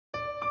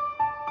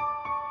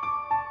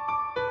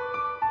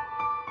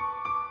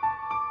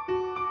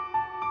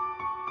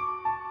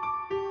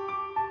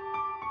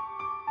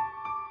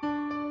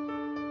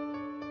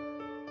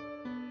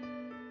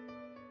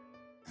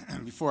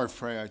Before I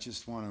pray, I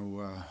just want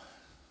to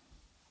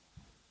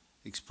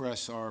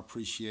express our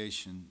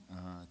appreciation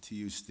to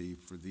you, Steve,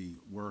 for the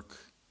work,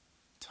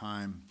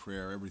 time,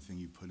 prayer, everything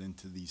you put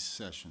into these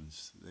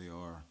sessions. They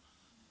are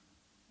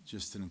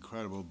just an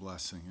incredible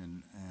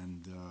blessing,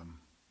 and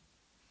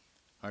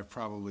I've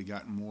probably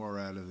gotten more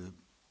out of the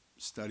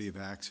study of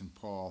Acts and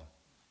Paul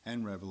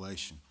and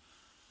Revelation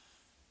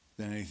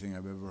than anything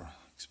I've ever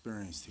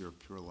experienced here at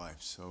Pure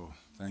Life. So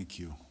thank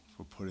you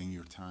for putting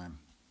your time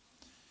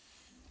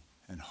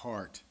and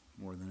heart,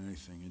 more than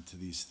anything, into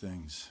these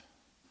things.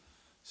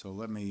 So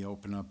let me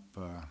open up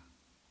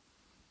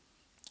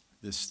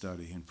this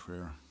study in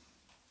prayer.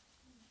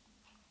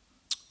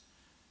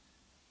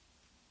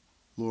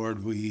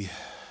 Lord, we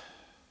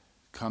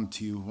come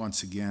to you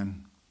once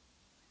again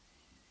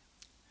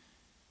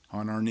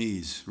on our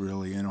knees,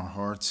 really, in our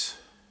hearts,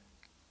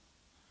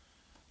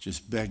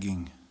 just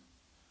begging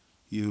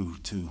you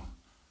to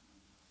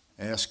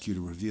ask you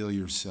to reveal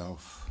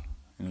yourself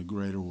in a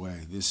greater way.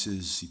 This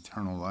is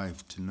eternal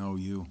life, to know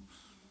you,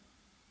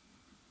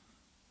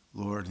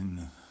 Lord,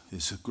 and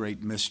it's a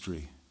great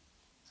mystery.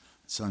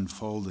 It's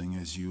unfolding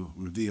as you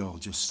reveal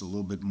just a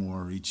little bit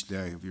more each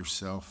day of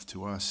yourself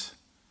to us.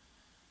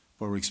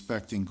 But we're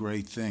expecting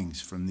great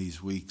things from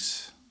these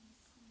weeks,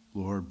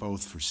 Lord,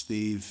 both for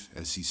Steve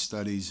as he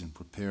studies and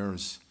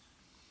prepares,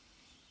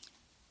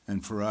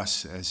 and for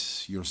us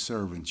as your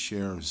servant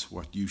shares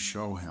what you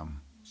show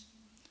him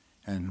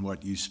and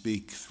what you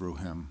speak through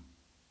him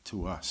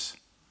to us.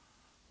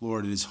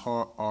 Lord, it is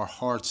our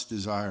heart's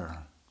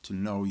desire to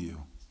know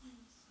you.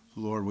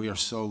 Lord, we are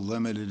so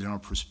limited in our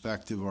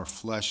perspective. Our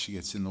flesh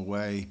gets in the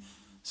way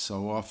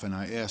so often.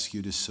 I ask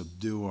you to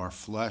subdue our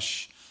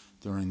flesh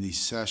during these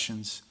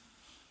sessions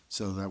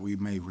so that we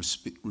may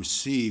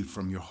receive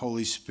from your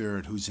Holy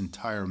Spirit, whose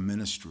entire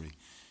ministry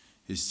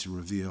is to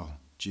reveal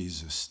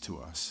Jesus to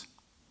us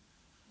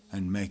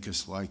and make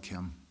us like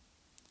him.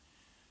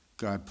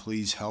 God,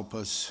 please help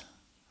us.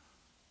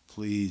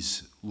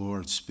 Please,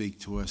 Lord, speak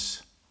to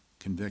us,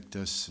 convict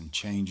us, and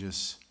change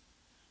us,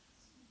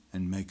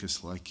 and make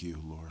us like you,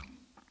 Lord.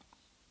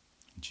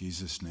 In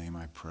Jesus' name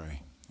I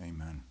pray.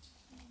 Amen.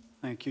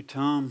 Thank you,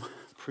 Tom.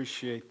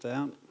 Appreciate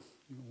that.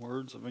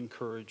 Words of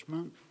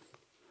encouragement.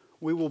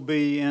 We will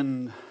be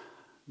in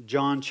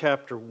John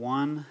chapter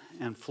 1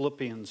 and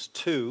Philippians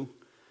 2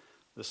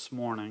 this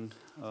morning,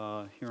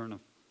 here in a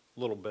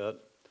little bit.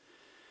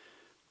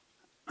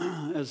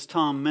 As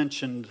Tom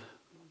mentioned,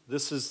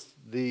 this is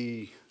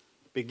the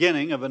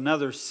beginning of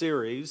another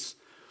series,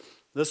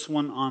 this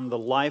one on the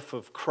life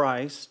of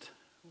Christ.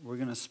 We're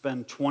going to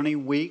spend 20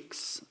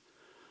 weeks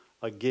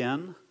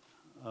again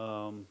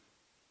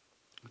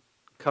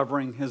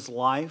covering his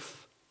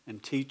life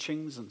and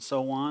teachings and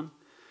so on.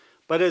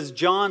 But as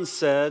John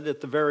said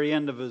at the very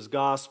end of his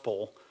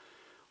gospel,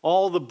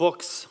 all the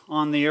books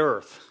on the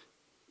earth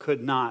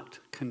could not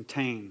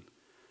contain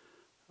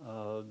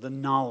the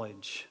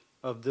knowledge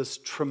of this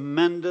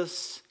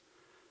tremendous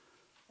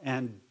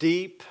and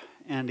deep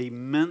and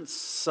immense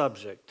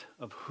subject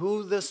of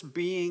who this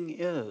being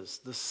is,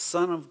 the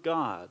Son of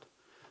God.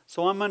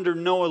 So I'm under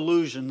no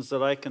illusions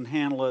that I can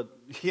handle it,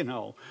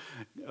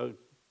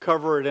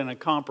 cover it in a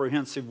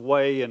comprehensive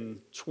way in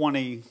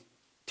 20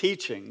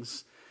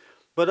 teachings.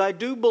 But I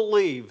do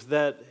believe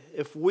that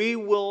if we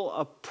will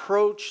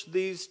approach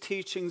these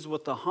teachings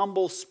with a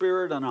humble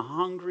spirit and a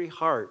hungry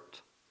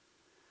heart,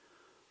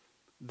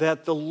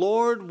 that the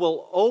Lord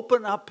will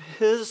open up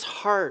his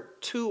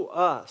heart to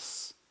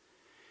us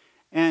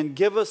and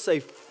give us a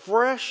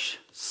fresh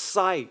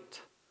sight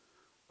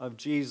of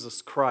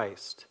Jesus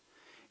Christ.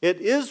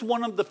 It is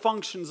one of the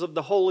functions of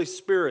the Holy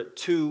Spirit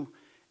to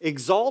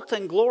exalt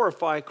and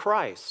glorify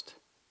Christ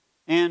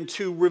and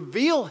to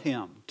reveal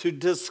him, to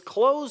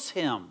disclose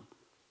him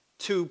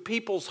to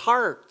people's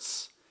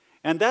hearts.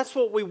 And that's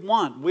what we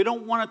want. We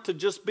don't want it to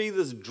just be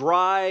this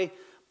dry,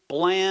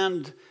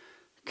 bland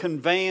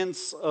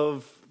conveyance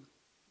of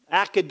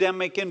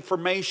academic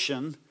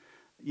information,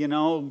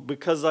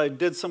 because I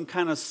did some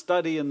kind of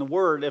study in the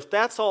Word. If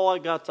that's all I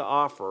got to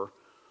offer,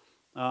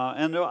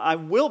 and I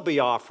will be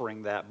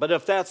offering that, but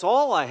if that's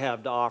all I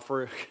have to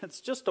offer, it's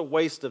just a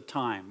waste of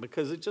time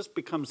because it just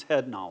becomes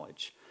head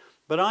knowledge.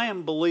 But I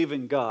am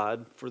believing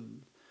God for,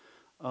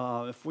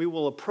 if we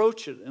will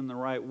approach it in the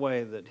right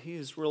way, that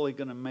he's really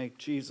going to make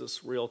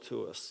Jesus real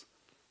to us.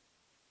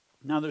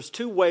 Now, there's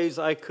two ways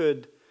I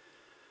could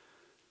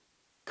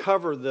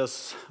cover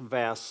this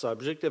vast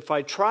subject. If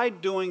I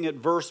tried doing it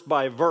verse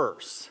by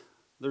verse,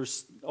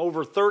 there's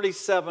over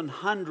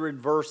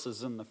 3,700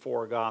 verses in the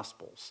four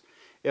Gospels.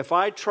 If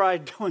I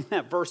tried doing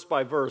that verse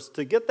by verse,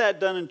 to get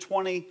that done in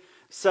 20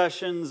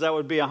 sessions, that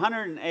would be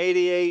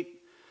 188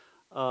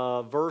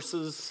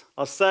 verses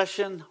a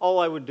session. All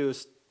I would do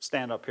is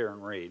stand up here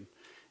and read.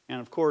 And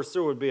of course,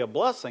 there would be a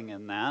blessing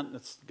in that.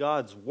 It's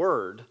God's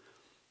Word.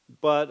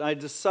 But I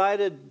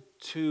decided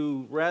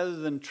to, rather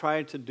than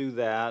try to do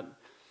that,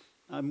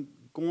 I'm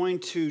going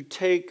to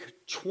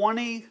take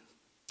 20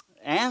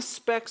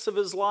 aspects of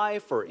his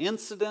life or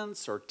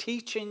incidents or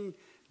teaching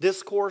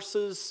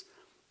discourses,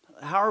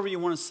 however you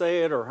want to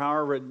say it or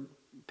however it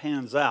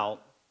pans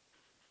out,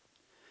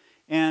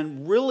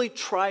 and really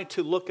try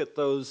to look at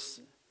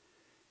those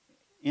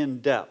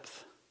in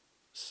depth.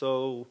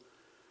 So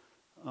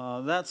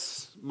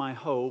that's my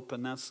hope,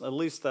 and at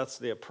least that's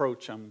the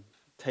approach I'm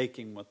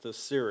taking with this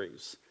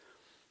series.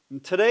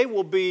 And today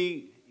will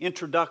be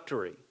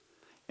introductory,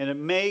 and it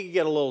may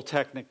get a little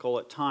technical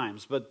at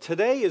times, but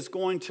today is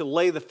going to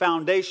lay the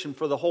foundation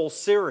for the whole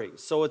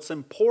series. So it's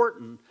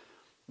important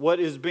what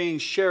is being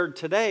shared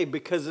today,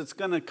 because it's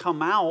going to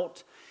come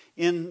out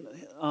in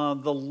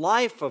the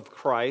life of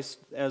Christ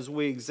as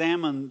we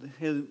examine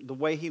the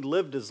way he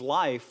lived his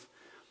life.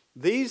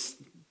 These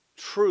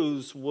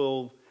truths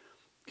will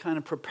kind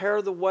of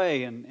prepare the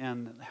way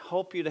and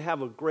help you to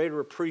have a greater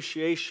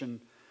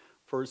appreciation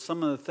for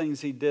some of the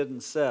things he did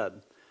and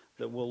said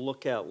that we'll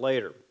look at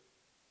later.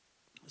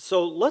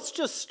 So let's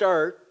just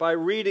start by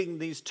reading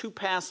these two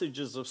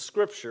passages of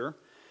Scripture,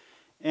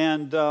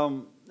 and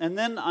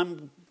then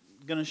I'm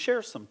going to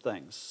share some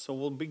things. So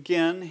we'll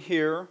begin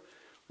here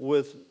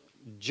with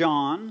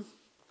John,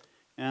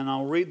 and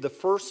I'll read the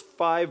first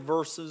 5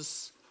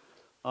 verses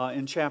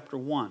in chapter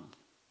 1.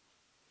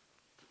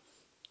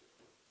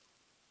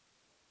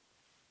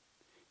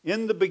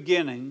 In the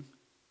beginning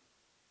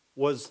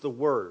was the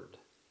Word,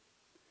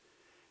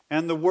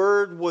 and the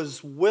Word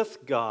was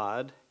with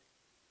God,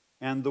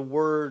 and the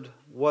Word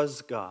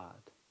was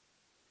God.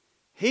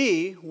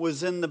 He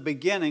was in the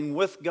beginning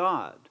with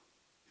God.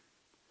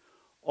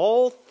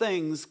 All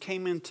things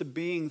came into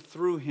being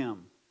through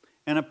him,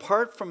 and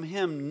apart from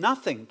him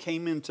nothing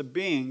came into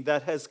being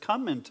that has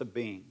come into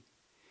being.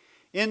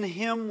 In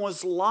him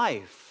was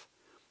life,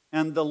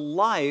 and the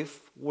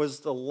life was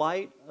the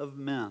light of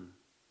men.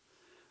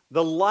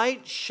 The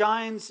light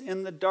shines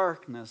in the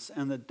darkness,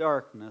 and the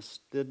darkness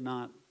did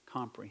not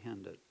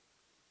comprehend it.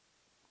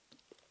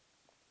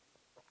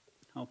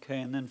 Okay,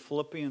 and then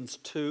Philippians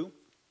 2,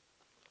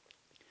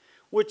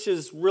 which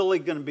is really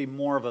going to be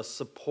more of a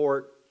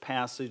support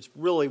passage.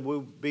 Really,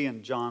 we'll be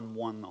in John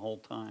 1 the whole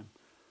time.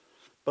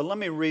 But let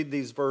me read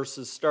these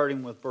verses,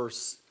 starting with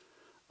verse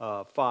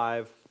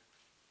 5.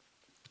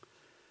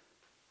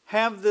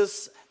 Have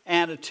this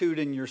attitude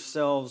in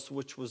yourselves,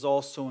 which was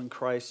also in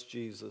Christ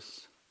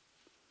Jesus,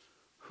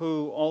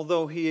 who,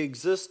 although he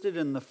existed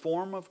in the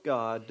form of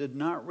God, did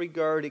not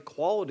regard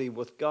equality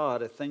with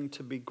God a thing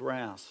to be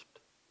grasped,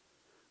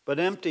 but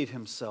emptied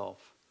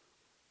himself,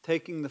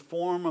 taking the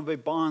form of a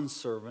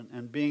bondservant,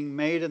 and being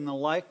made in the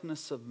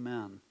likeness of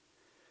men.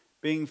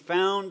 Being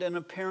found in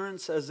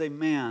appearance as a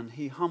man,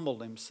 he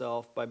humbled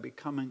himself by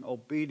becoming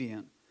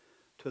obedient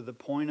to the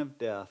point of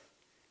death,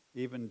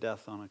 even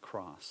death on a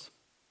cross.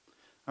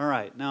 All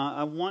right, now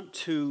I want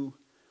to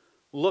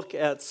look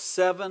at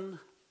 7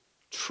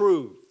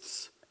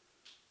 truths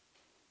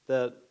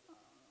that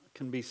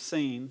can be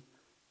seen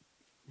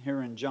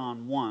here in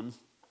John 1.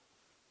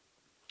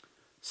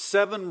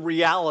 7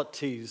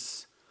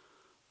 realities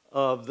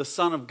of the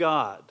Son of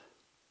God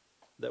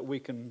that we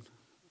can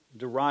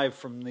derive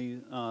from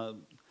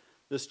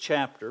this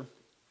chapter.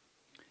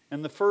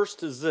 And the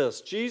first is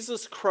this: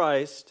 Jesus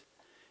Christ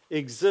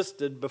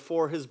existed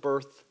before his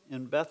birth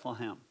in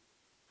Bethlehem.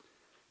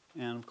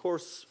 And of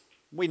course,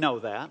 we know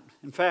that.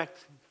 In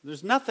fact,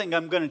 there's nothing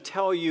I'm going to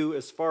tell you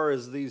as far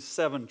as these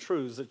 7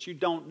 truths that you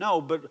don't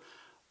know, but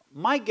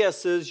my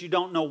guess is you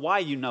don't know why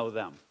you know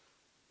them.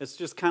 It's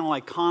just kind of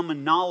like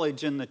common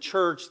knowledge in the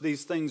church.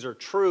 These things are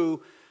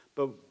true,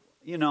 but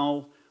we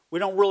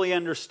don't really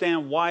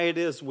understand why it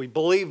is we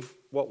believe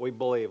what we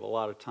believe a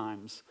lot of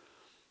times.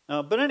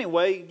 But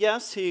anyway,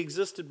 yes, he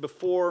existed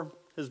before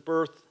his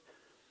birth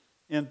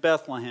in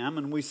Bethlehem,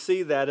 and we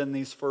see that in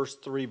these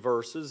first 3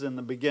 verses. In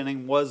the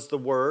beginning was the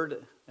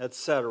Word,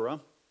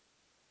 etc.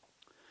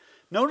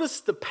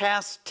 Notice the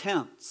past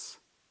tense.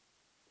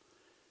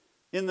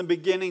 In the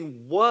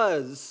beginning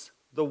was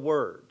the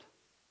Word,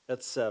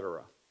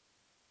 etc.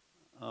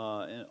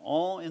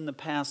 All in the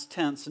past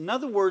tense. In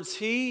other words,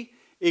 he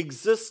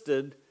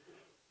existed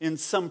in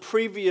some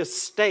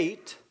previous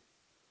state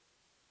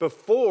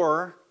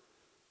before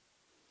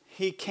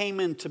he came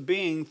into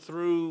being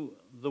through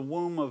the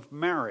womb of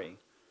Mary.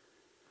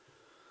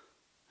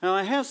 Now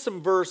I have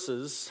some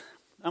verses.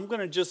 I'm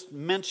going to just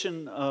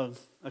mention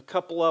a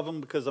couple of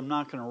them because I'm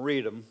not going to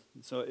read them.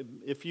 So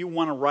if you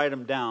want to write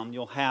them down,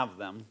 you'll have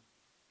them.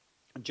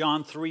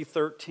 John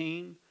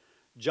 3:13,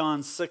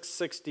 John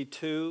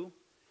 6:62,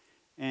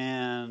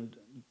 and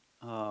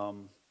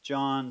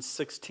John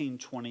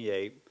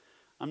 16:28.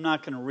 I'm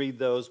not going to read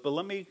those, but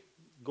let me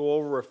go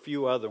over a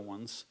few other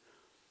ones.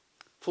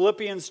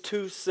 Philippians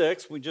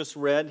 2:6, we just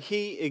read,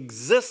 he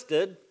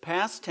existed,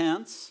 past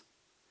tense,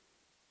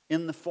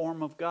 in the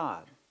form of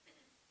God.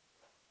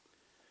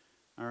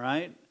 All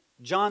right?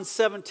 John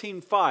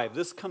 17:5,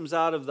 this comes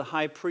out of the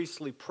high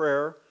priestly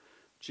prayer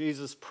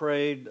Jesus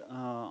prayed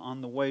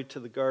on the way to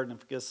the Garden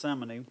of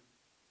Gethsemane.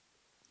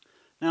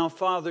 Now,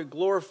 Father,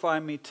 glorify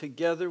me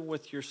together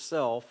with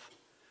yourself,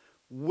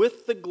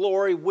 with the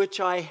glory which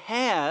I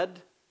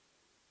had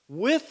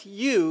with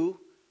you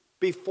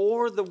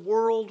before the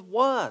world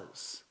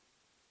was.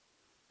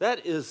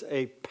 That is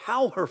a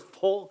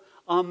powerful,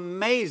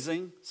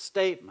 amazing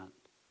statement.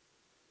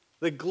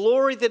 The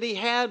glory that he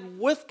had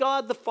with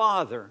God the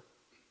Father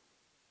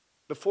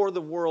before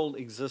the world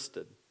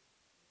existed.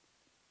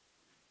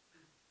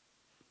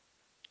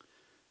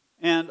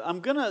 And I'm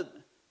going to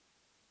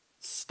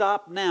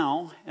stop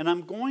now, and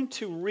I'm going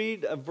to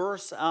read a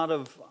verse out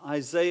of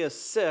Isaiah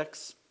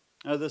 6,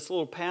 this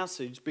little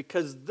passage,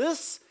 because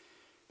this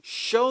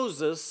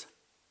shows us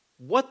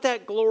what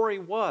that glory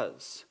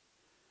was.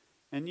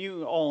 And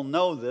you all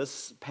know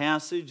this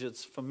passage,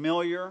 it's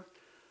familiar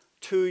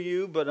to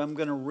you, but I'm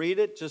going to read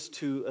it just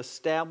to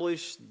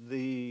establish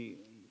the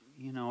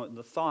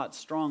thought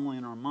strongly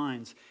in our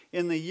minds.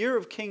 In the year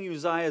of King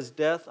Uzziah's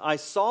death, I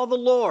saw the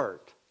Lord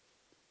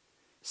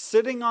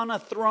sitting on a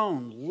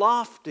throne,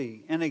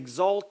 lofty and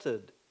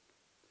exalted,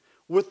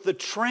 with the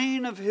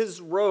train of his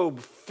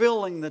robe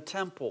filling the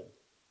temple.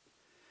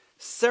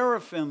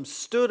 Seraphim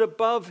stood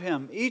above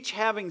him, each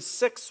having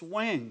 6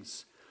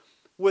 wings.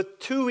 With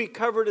 2 he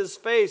covered his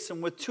face,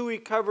 and with 2 he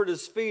covered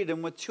his feet,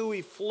 and with 2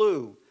 he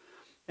flew.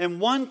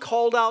 And one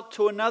called out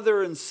to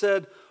another and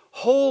said,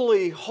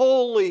 Holy,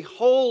 holy,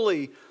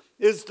 holy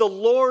is the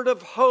Lord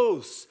of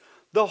hosts.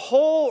 The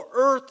whole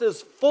earth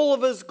is full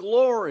of his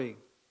glory.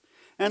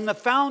 And the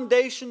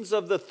foundations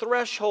of the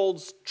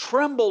thresholds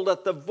trembled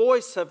at the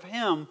voice of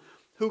him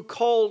who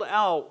called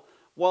out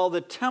while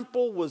the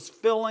temple was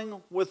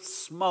filling with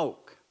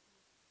smoke.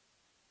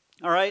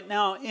 All right,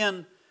 now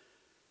in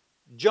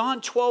John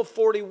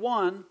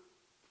 12:41,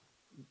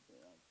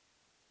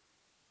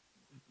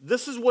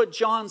 this is what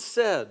John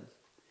said.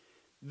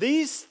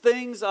 These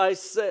things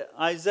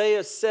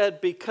Isaiah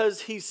said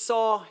because he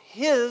saw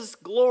his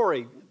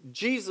glory.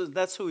 Jesus,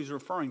 that's who he's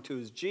referring to,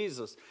 is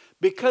Jesus.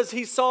 Because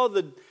he saw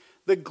the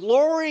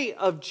glory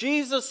of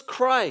Jesus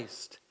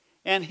Christ,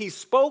 and he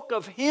spoke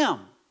of him.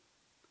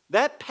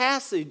 That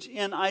passage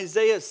in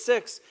Isaiah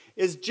 6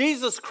 is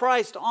Jesus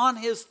Christ on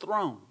his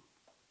throne.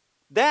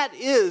 That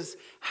is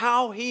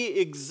how he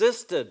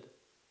existed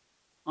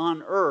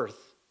on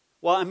earth.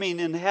 Well, I mean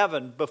in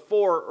heaven,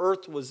 before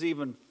earth was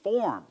even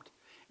formed.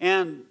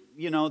 And,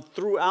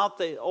 throughout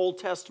the Old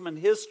Testament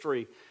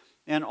history,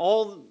 and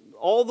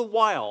all the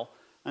while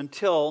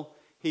until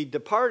he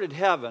departed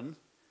heaven,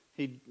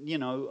 he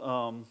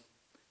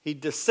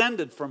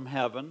descended from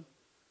heaven,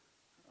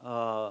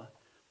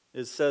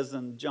 it says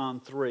in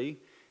John 3.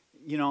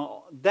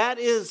 That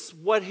is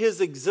what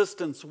his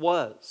existence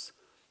was.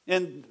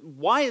 And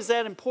why is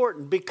that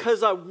important?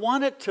 Because I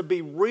want it to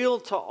be real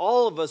to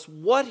all of us,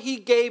 what he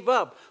gave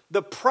up,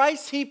 the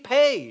price he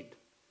paid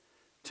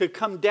to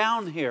come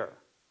down here.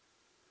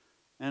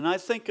 And I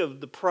think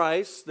of the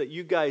price that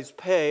you guys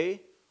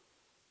pay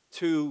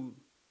to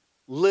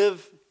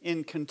live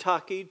in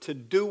Kentucky, to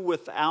do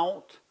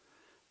without,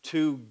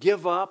 to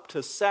give up,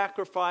 to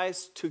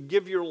sacrifice, to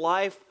give your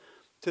life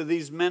to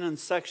these men in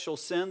sexual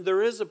sin.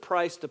 There is a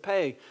price to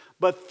pay.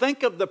 But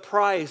think of the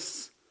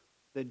price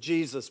that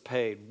Jesus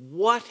paid,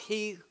 what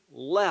he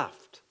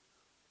left.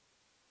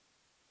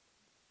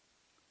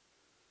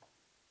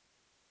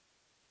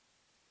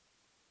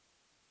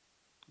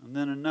 And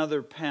then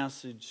another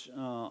passage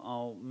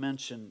I'll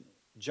mention,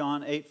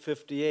 John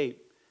 8:58.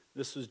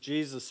 This was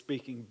Jesus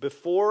speaking.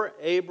 Before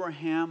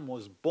Abraham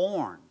was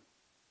born,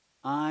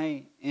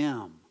 I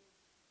am.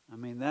 I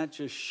mean, that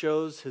just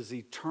shows his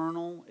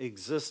eternal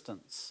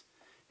existence,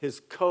 his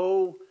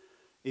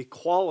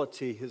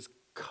co-equality, his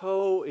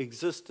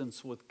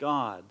coexistence with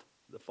God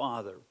the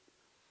Father.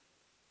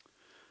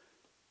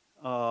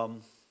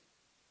 And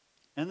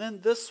then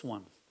this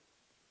one,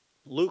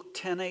 Luke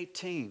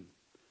 10:18.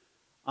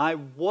 I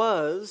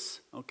was,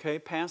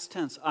 past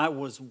tense, I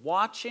was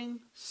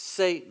watching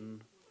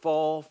Satan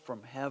fall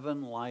from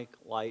heaven like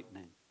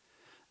lightning.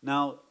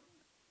 Now,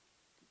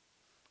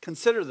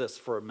 consider this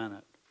for a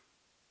minute.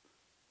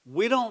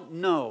 We don't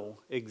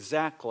know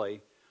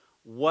exactly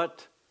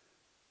what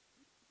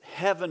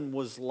heaven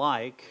was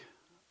like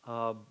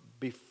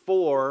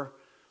before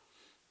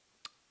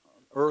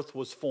earth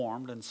was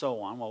formed and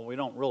so on. Well, we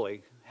don't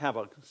really have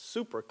a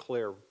super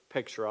clear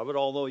picture of it,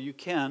 although you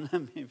can. I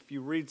mean, if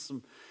you read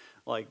some,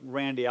 like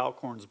Randy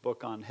Alcorn's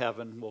book on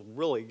heaven, will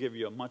really give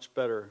you a much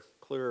better,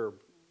 clearer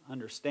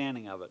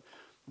understanding of it.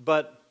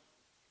 But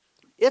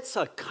it's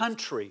a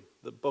country,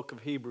 the book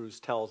of Hebrews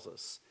tells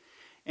us.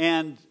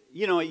 And,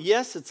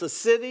 yes, it's a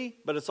city,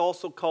 but it's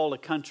also called a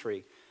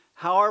country.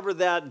 However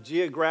that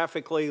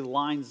geographically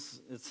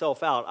lines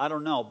itself out, I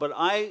don't know. But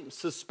I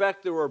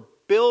suspect there are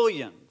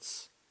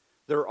billions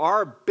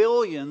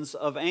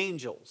of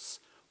angels,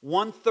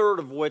 1/3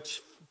 of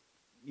which,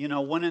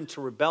 went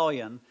into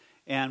rebellion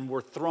and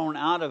were thrown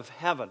out of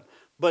heaven.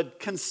 But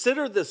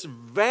consider this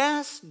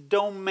vast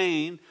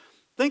domain.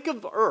 Think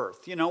of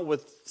earth,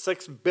 with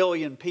 6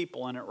 billion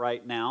people in it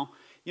right now.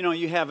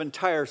 You have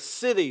entire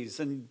cities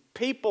and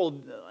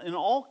people in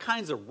all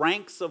kinds of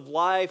ranks of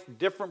life,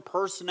 different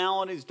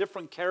personalities,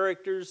 different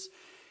characters,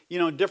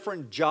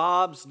 different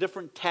jobs,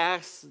 different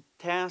tasks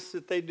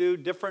that they do,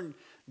 different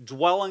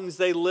dwellings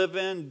they live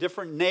in,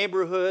 different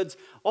neighborhoods.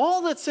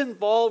 All that's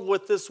involved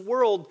with this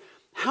world,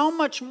 how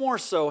much more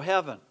so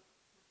heaven?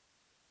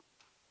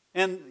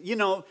 And,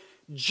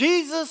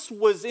 Jesus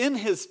was in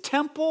his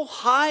temple,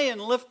 high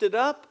and lifted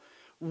up,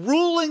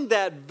 ruling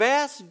that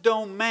vast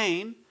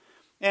domain,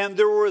 and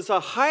there was a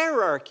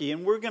hierarchy,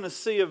 and we're going to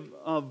see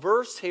a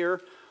verse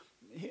here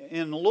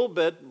in a little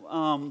bit.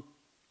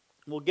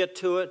 We'll get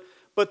to it.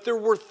 But there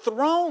were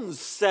thrones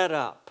set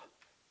up,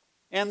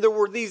 and there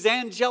were these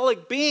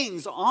angelic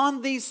beings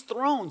on these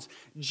thrones.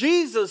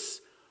 Jesus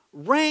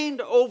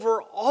reigned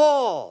over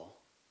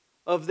all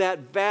of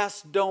that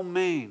vast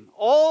domain,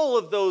 all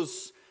of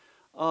those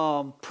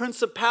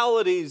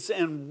principalities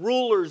and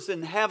rulers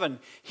in heaven.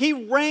 He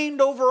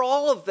reigned over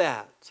all of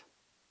that.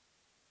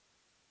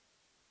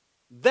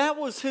 That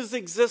was his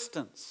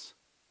existence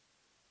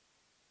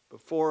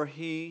before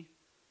he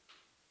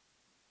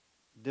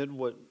did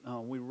what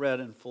we read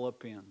in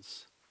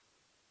Philippians.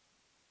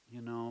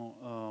 You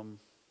know,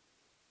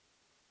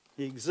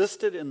 he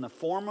existed in the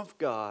form of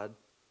God,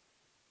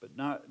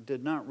 but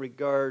did not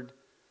regard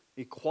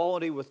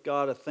equality with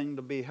God a thing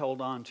to be held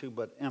on to,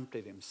 but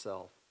emptied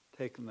himself,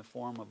 taking the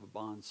form of a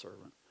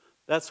bondservant.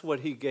 That's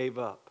what he gave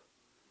up,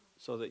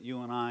 so that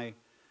you and I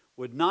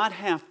would not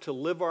have to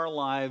live our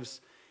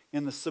lives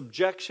in the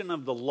subjection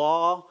of the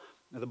law,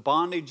 the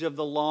bondage of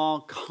the law,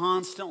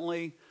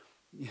 constantly,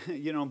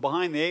 you know,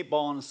 behind the eight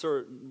ball in a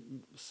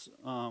certain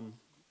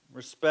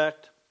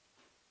respect.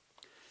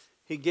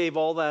 He gave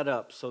all that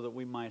up so that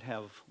we might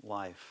have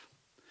life.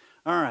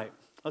 All right,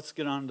 let's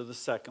get on to the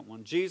second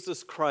one.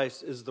 Jesus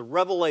Christ is the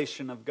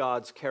revelation of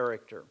God's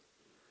character.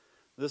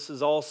 This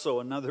is also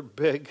another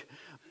big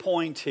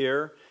point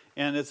here,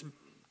 and it's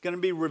going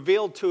to be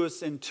revealed to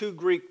us in two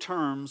Greek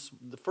terms.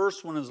 The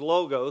first one is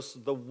logos,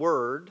 the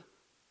word,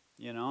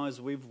 you know,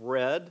 as we've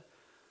read.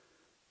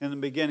 In the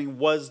beginning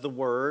was the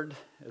Word,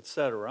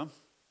 etc.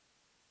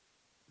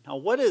 Now,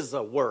 what is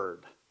a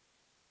word?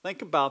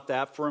 Think about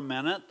that for a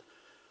minute.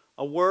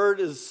 A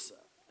word is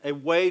a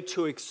way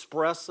to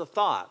express a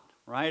thought,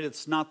 right?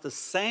 It's not the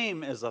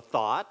same as a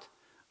thought,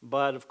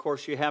 but of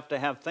course you have to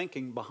have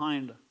thinking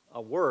behind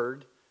a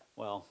word.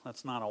 Well,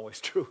 that's not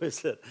always true,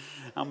 is it?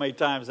 How many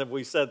times have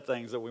we said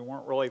things that we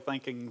weren't really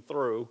thinking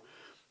through?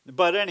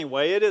 But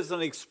anyway, it is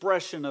an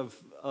expression of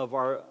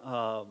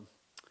our...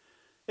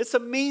 it's a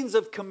means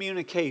of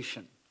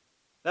communication.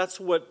 That's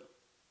what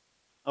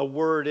a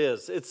word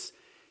is. It's,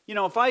 you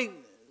know, if I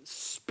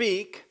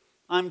speak,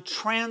 I'm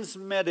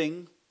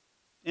transmitting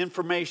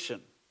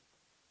information.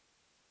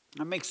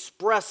 I'm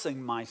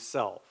expressing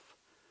myself.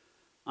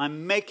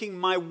 I'm making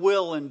my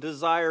will and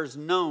desires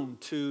known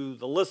to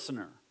the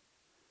listener.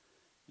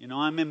 You know,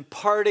 I'm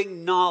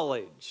imparting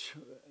knowledge.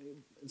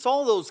 It's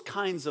all those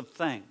kinds of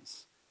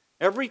things.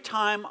 Every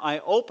time I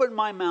open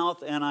my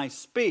mouth and I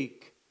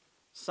speak,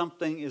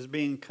 something is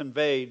being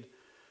conveyed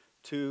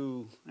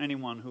to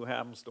anyone who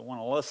happens to want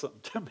to listen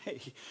to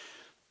me.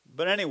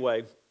 But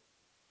anyway,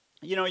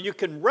 you know, you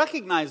can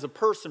recognize a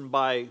person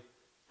by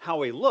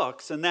how he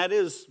looks, and that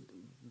is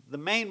the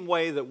main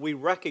way that we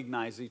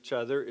recognize each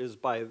other is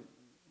by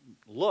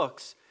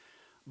looks,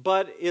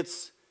 but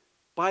it's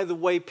by the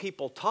way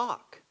people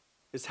talk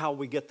is how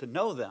we get to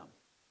know them,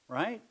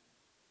 right?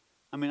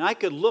 I mean, I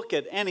could look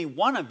at any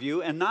one of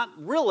you and not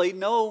really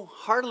know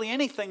hardly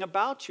anything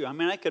about you. I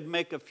mean, I could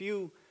make a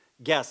few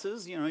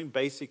guesses, you know,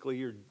 basically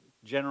your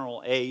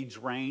general age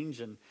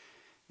range and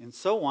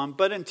so on.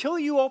 But until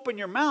you open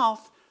your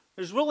mouth,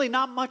 there's really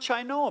not much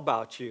I know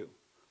about you.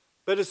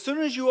 But as soon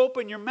as you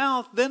open your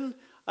mouth, then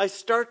I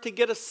start to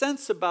get a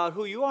sense about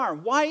who you are.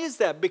 Why is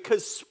that?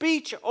 Because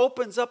speech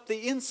opens up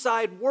the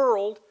inside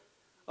world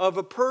of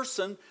a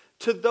person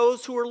to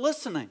those who are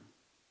listening.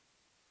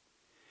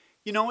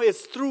 You know,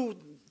 it's through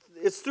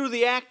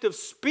the act of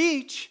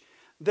speech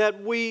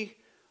that we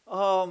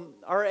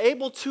are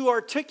able to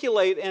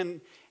articulate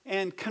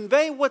and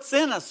convey what's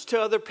in us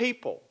to other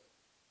people.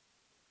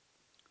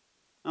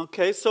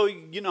 Okay, so,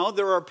 you know,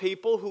 there are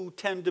people who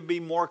tend to be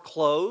more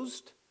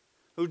closed,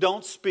 who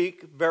don't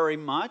speak very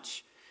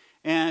much,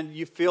 and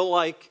you feel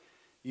like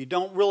you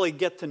don't really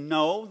get to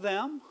know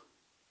them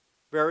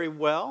very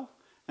well.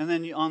 And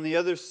then on the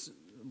other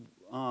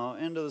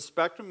end of the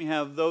spectrum, you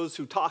have those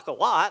who talk a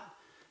lot,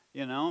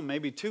 you know,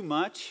 maybe too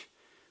much.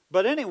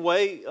 But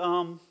anyway,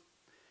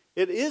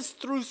 it is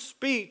through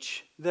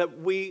speech that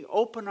we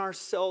open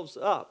ourselves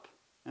up.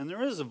 And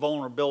there is a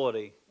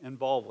vulnerability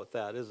involved with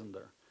that, isn't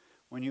there?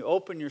 When you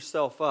open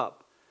yourself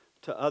up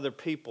to other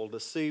people to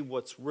see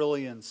what's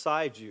really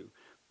inside you,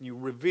 you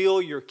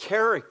reveal your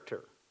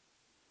character.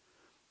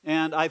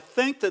 And I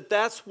think that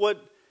that's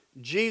what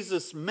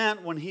Jesus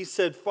meant when he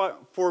said,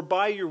 for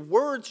by your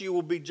words you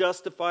will be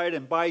justified,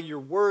 and by your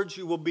words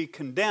you will be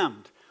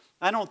condemned.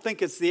 I don't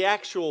think it's the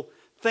actual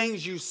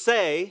things you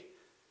say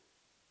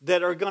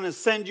that are going to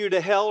send you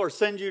to hell or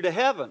send you to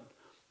heaven.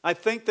 I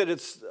think that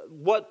it's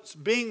what's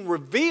being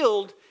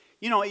revealed.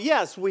 You know,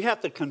 yes, we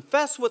have to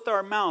confess with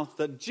our mouth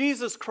that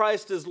Jesus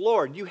Christ is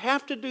Lord. You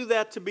have to do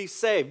that to be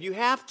saved. You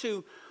have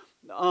to,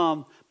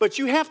 but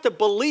you have to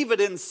believe it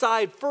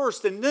inside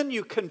first, and then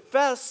you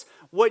confess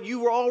what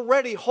you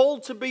already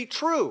hold to be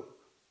true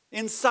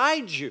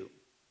inside you.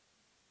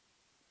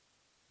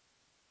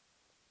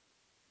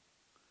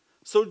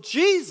 So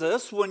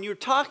Jesus, when you're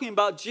talking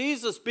about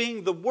Jesus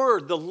being the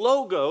Word, the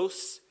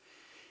Logos,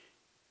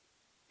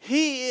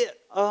 he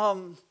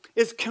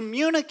is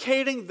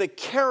communicating the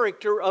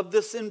character of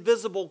this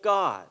invisible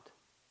God.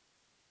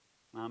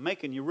 Now, I'm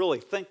making you really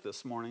think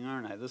this morning,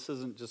 aren't I? This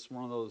isn't just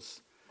one of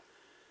those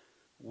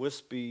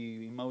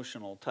wispy,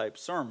 emotional type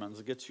sermons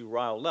that gets you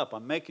riled up.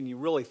 I'm making you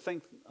really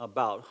think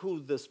about who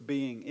this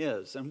being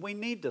is. And we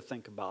need to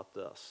think about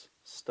this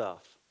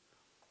stuff.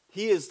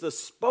 He is the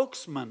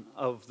spokesman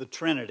of the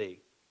Trinity.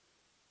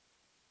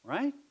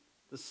 Right?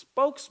 The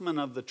spokesman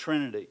of the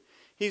Trinity.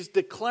 He's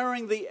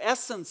declaring the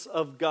essence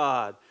of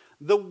God,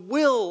 the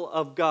will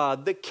of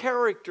God, the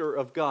character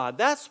of God.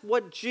 That's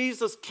what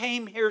Jesus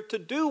came here to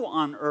do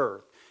on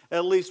earth.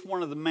 At least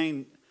one of the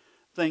main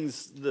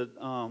things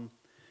that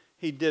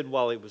he did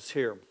while he was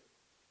here.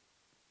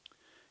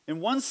 In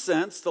one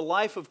sense, the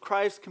life of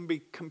Christ can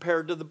be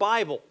compared to the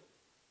Bible.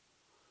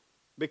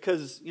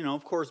 Because,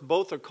 of course,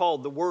 both are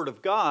called the Word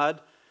of God.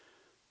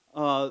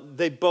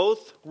 They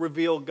both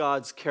reveal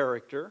God's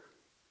character.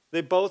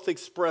 They both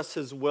express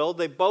His will.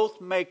 They both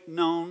make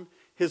known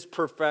His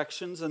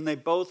perfections. And they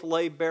both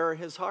lay bare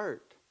His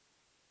heart.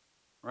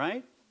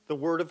 Right? The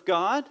Word of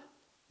God,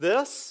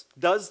 this,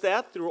 does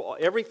that through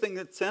everything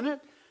that's in it.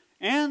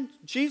 And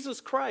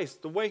Jesus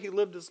Christ, the way He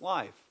lived His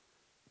life.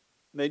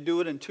 They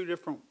do it in two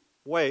different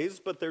ways,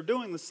 but they're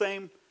doing the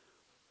same,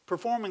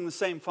 performing the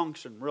same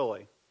function,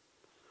 really.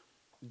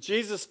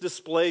 Jesus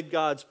displayed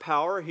God's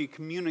power. He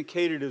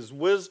communicated His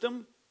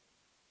wisdom,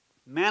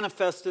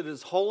 manifested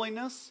His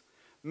holiness,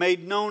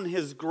 made known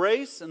His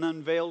grace, and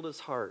unveiled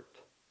His heart.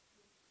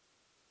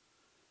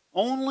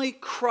 Only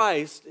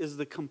Christ is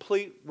the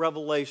complete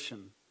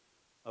revelation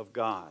of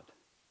God.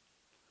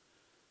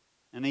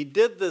 And He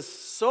did this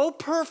so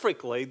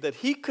perfectly that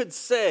He could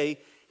say,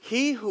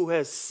 "He who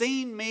has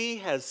seen me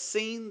has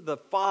seen the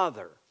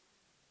Father."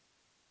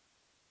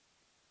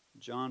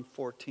 John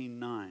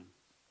 14:9.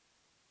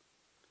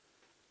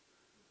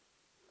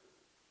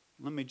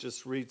 Let me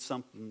just read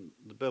something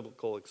the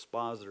biblical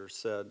expositor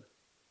said.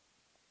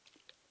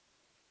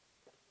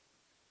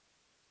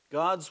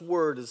 God's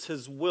Word is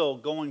His will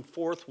going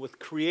forth with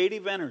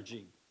creative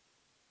energy,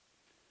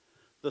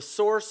 the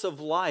source of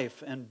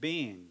life and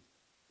being.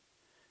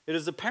 It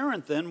is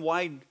apparent then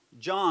why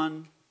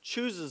John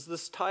chooses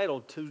this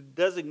title to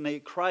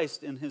designate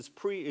Christ in His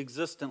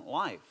pre-existent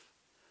life.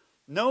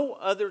 No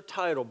other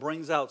title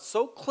brings out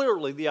so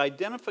clearly the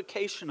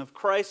identification of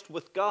Christ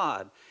with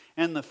God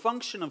and the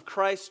function of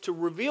Christ to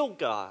reveal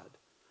God.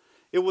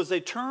 It was a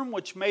term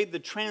which made the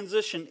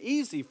transition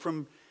easy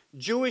from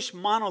Jewish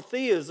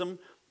monotheism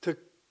to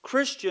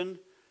Christian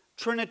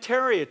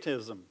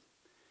Trinitarianism.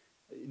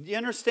 Do you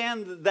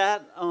understand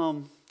that,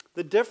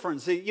 the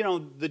difference?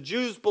 The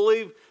Jews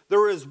believe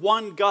there is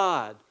one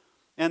God,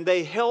 and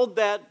they held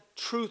that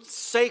truth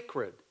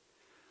sacred.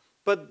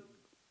 But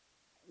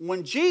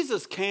when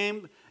Jesus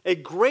came, a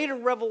greater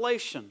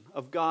revelation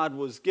of God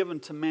was given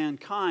to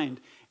mankind,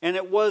 and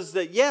it was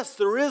that, yes,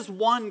 there is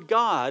one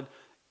God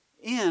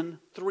in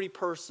three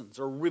persons,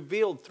 or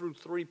revealed through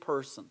three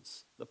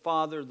persons: the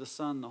Father, the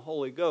Son, the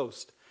Holy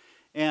Ghost.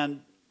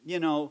 And,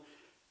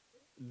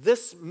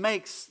 this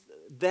makes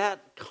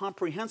that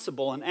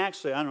comprehensible. And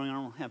actually, I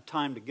don't have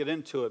time to get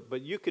into it,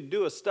 but you could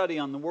do a study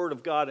on the Word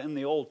of God in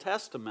the Old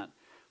Testament,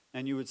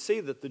 and you would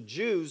see that the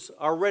Jews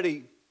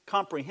already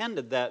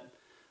comprehended that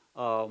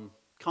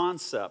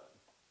concept.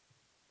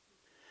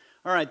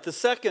 All right, the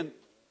second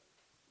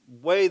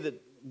way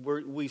that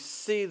we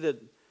see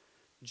that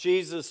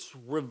Jesus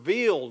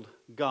revealed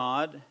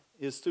God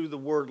is through the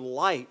word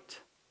light.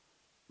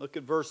 Look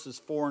at verses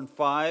 4 and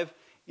 5.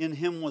 In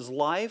Him was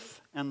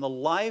life, and the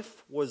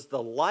life was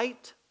the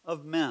light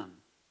of men.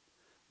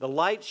 The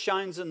light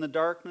shines in the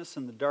darkness,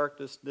 and the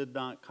darkness did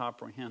not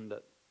comprehend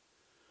it.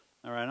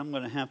 All right, I'm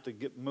going to have to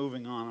get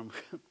moving on. I'm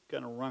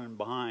kind of running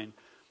behind.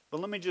 But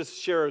let me just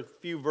share a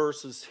few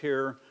verses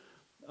here,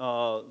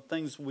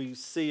 things we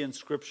see in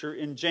Scripture.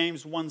 In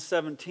James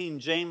 1:17,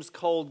 James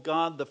called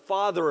God the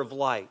Father of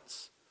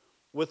lights,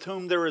 with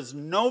whom there is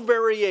no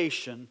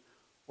variation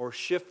or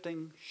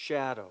shifting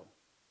shadow.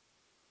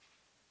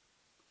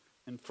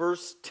 In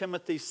 1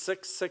 Timothy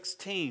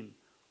 6:16,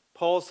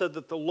 Paul said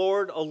that the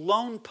Lord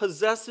alone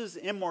possesses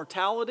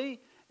immortality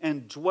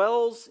and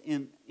dwells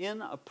in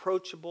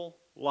inapproachable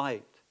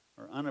light,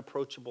 or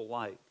unapproachable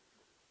light.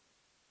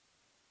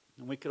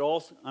 And we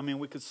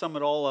could sum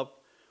it all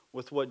up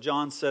with what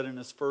John said in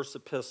his first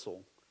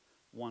epistle,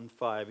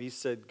 1:5. He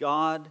said,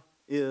 God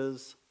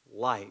is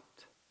light.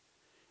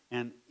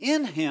 And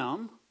in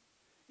Him,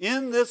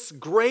 in this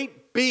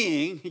great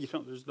being,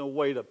 there's no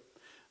way to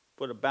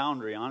put a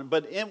boundary on it,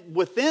 but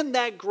within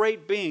that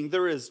great being,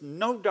 there is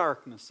no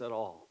darkness at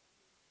all.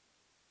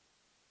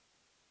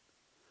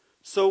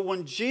 So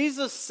when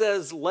Jesus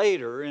says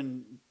later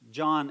in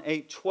John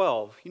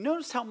 8:12, you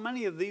notice how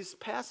many of these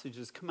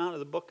passages come out of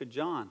the book of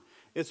John.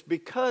 It's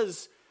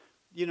because,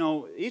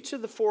 each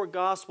of the four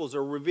Gospels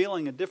are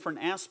revealing a different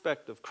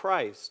aspect of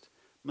Christ.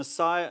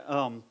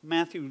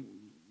 Matthew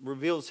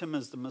reveals Him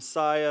as the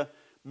Messiah.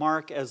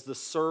 Mark as the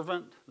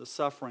servant, the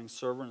suffering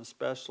servant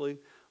especially.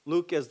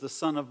 Luke as the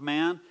Son of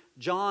Man.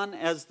 John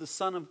as the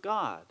Son of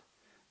God.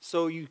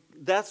 So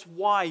that's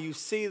why you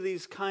see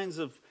these kinds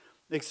of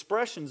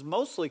expressions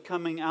mostly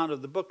coming out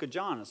of the book of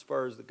John as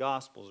far as the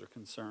Gospels are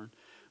concerned.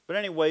 But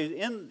anyway,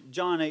 in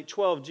John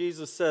 8:12,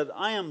 Jesus said,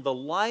 I am the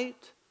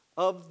light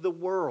of the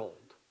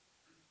world.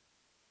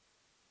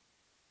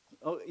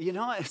 Oh, you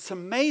know, it's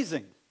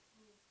amazing.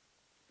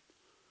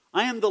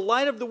 I am the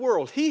light of the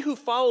world. He who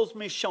follows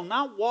me shall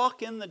not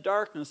walk in the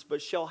darkness,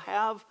 but shall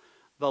have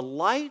the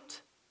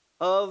light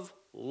of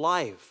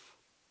life.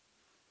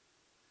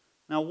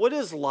 Now, what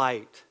is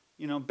light?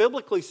 You know,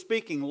 biblically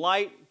speaking,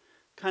 light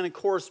kind of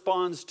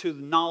corresponds to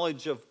the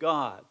knowledge of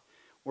God,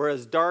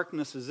 whereas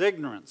darkness is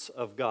ignorance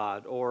of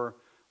God, or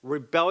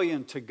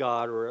rebellion to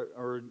God,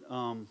 or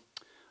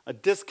a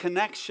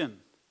disconnection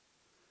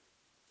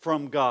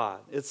from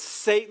God. It's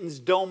Satan's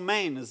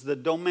domain, is the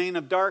domain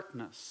of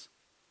darkness.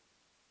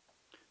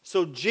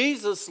 So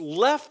Jesus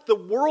left the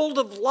world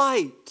of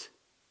light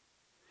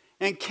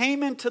and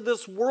came into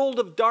this world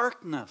of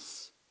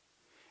darkness.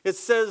 It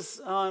says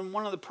in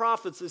one of the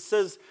prophets, it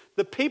says,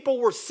 the people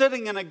were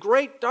sitting in a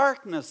great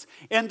darkness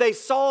and they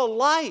saw a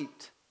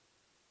light.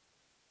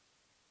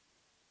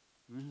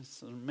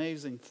 It's an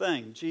amazing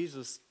thing.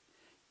 Jesus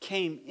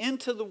came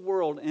into the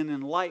world and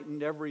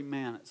enlightened every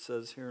man, it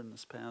says here in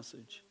this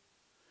passage.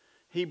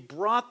 He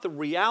brought the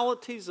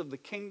realities of the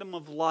kingdom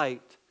of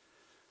light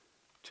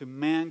to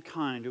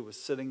mankind who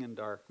was sitting in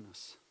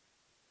darkness.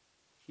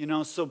 You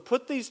know, so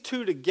put these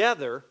two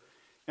together,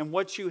 and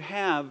what you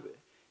have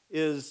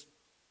is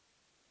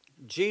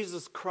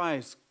Jesus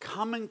Christ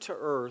coming to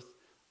earth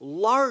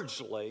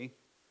largely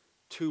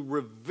to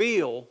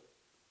reveal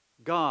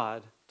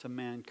God to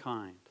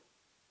mankind,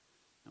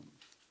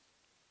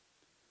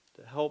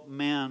 to help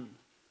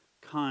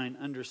mankind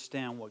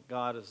understand what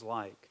God is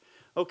like.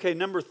 Okay,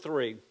 number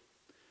 3.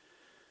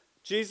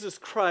 Jesus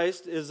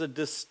Christ is a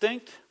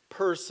distinct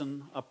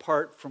person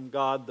apart from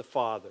God the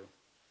Father.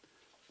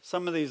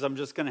 Some of these I'm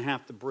just going to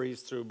have to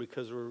breeze through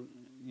because we're,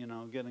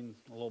 getting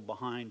a little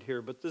behind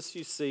here. But this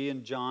you see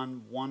in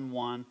John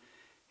 1:1.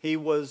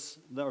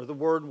 The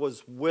Word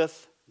was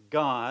with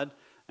God,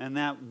 and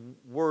that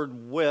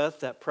word with,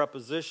 that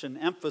preposition,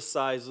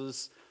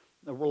 emphasizes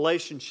the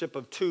relationship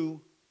of two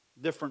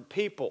different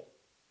people.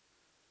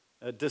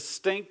 A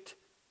distinct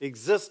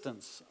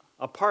existence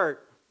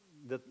apart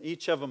that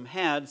each of them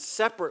had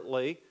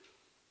separately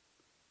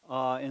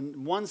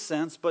in one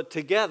sense, but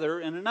together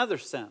in another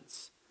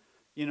sense.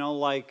 You know,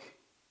 like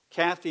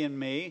Kathy and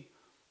me,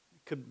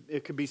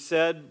 it could be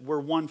said we're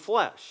one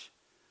flesh,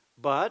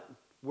 but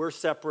we're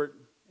separate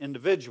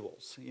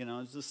individuals. You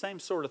know, it's the same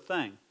sort of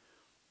thing.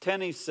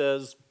 Tenney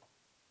says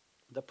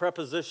the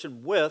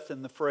preposition with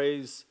in the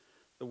phrase,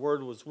 the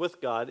Word was with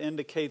God,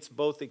 indicates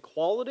both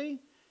equality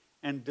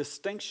and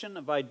distinction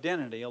of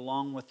identity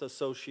along with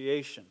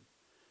association.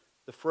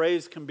 The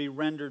phrase can be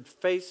rendered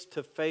face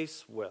to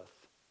face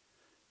with.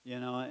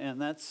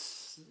 And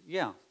that's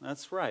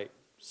right.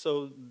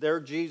 So there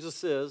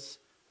Jesus is,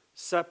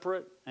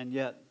 separate and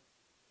yet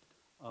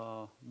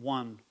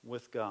one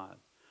with God.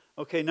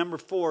 Okay, number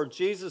 4,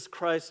 Jesus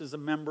Christ is a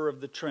member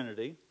of the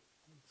Trinity.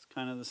 It's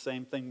kind of the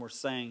same thing we're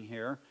saying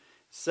here.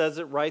 It says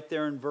it right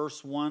there in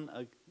verse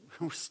 1.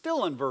 We're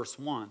still in verse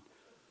 1.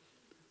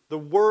 The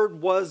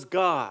Word was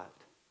God.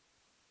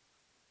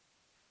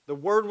 The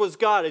Word was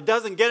God. It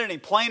doesn't get any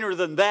plainer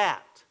than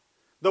that.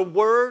 The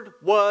Word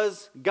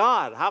was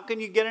God. How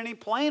can you get any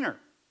plainer?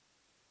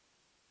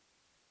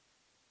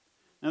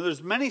 Now,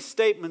 there's many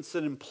statements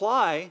that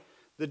imply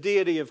the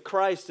deity of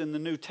Christ in the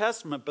New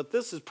Testament, but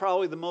this is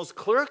probably the most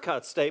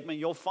clear-cut statement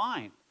you'll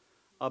find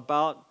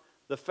about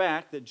the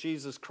fact that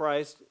Jesus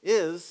Christ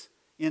is,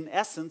 in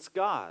essence,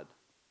 God.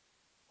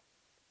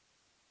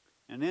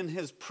 And in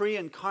his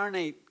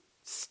pre-incarnate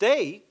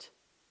state,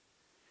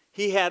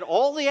 he had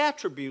all the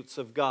attributes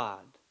of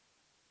God.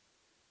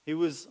 He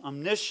was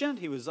omniscient,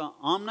 he was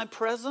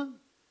omnipresent,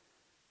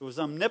 he was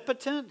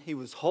omnipotent, he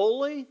was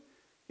holy,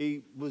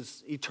 he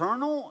was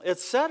eternal,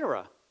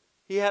 etc.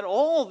 He had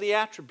all the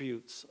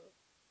attributes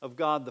of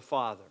God the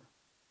Father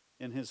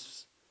in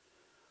his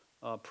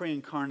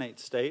pre-incarnate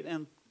state,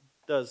 and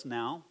does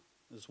now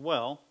as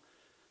well.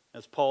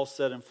 As Paul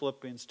said in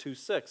Philippians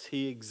 2:6,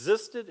 he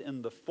existed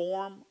in the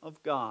form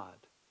of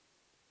God.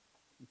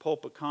 The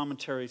pulpit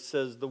commentary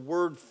says the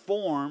word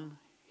form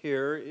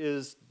here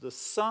is the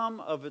sum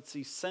of its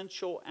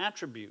essential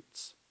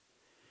attributes.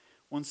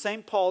 When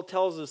St. Paul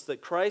tells us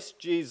that Christ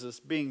Jesus,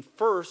 being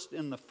first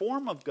in the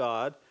form of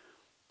God,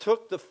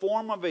 took the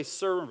form of a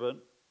servant,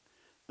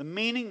 the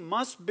meaning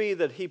must be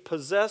that he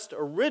possessed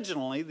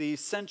originally the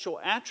essential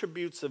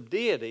attributes of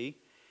deity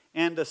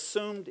and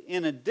assumed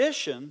in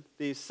addition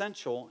the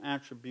essential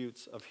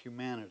attributes of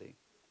humanity.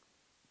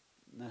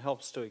 And that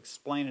helps to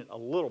explain it a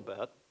little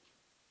bit.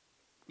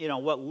 You know,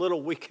 what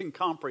little we can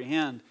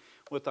comprehend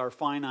with our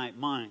finite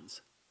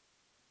minds.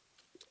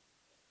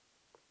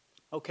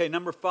 Okay,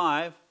 number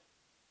 5.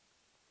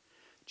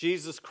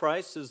 Jesus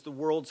Christ is the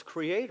world's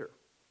creator.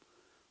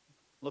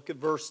 Look at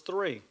verse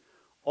 3.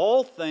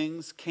 All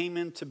things came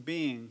into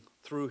being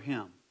through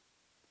him.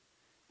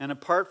 And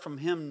apart from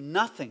him,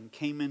 nothing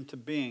came into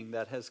being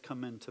that has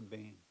come into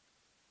being.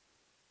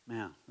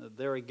 Man,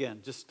 there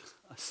again, just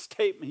a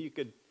statement. You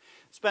could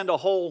spend a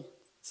whole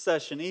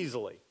session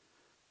easily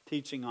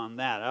teaching on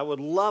that. I would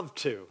love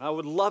to. I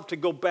would love to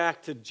go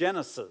back to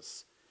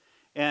Genesis.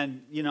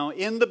 And,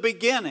 in the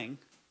beginning,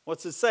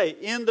 what's it say?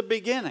 In the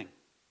beginning,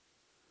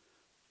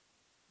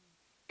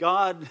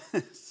 God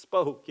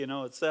spoke,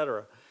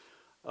 etc.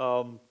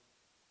 Yeah.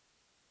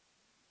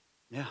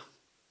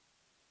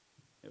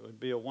 It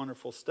would be a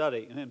wonderful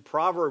study. And in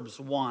Proverbs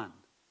 1,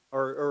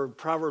 or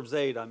Proverbs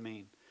 8,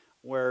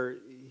 where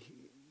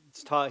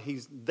it's taught,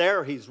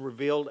 he's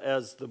revealed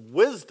as the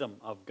wisdom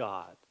of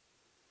God,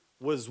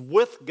 was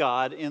with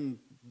God in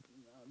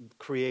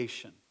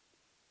creation.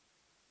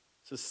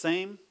 It's the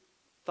same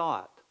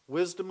thought.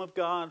 Wisdom of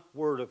God,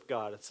 Word of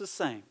God. It's the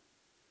same.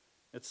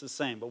 It's the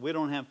same. But we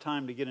don't have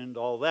time to get into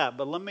all that.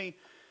 But let me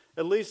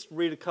at least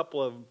read a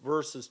couple of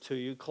verses to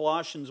you.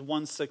 Colossians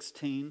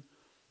 1:16.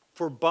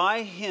 For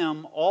by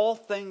him all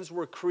things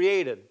were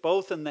created,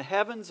 both in the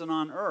heavens and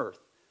on earth.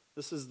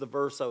 This is the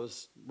verse I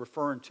was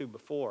referring to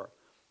before.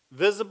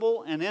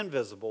 Visible and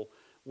invisible,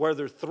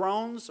 whether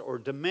thrones or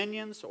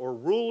dominions or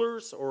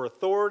rulers or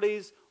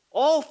authorities,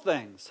 all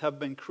things have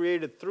been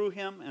created through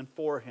him and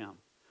for him.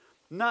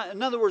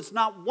 In other words,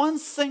 not one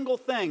single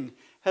thing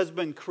has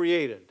been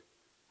created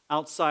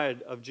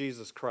outside of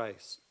Jesus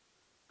Christ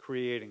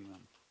creating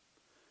them.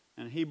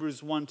 And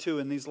Hebrews 1:2,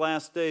 in these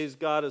last days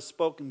God has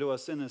spoken to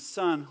us in his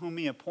Son, whom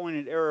he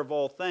appointed heir of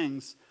all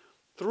things,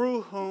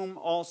 through whom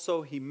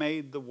also he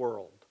made the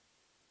world.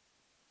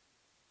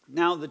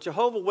 Now, the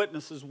Jehovah's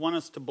Witnesses want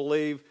us to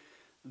believe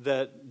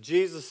that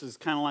Jesus is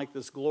kind of like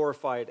this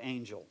glorified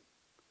angel.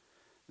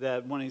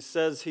 That when he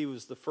says he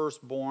was the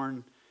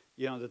firstborn,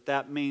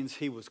 that means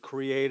he was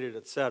created,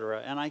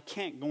 etc. And I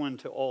can't go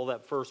into all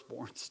that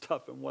firstborn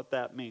stuff and what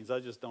that means. I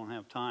just don't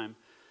have time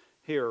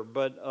here.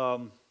 But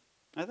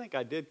I think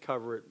I did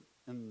cover it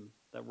in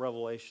that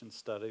Revelation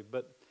study.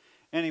 But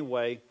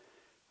anyway,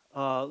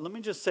 let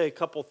me just say a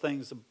couple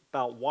things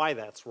about why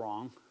that's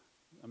wrong.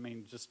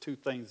 Just two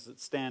things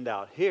that stand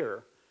out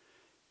here.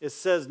 It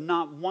says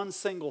not one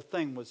single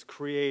thing was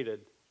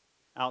created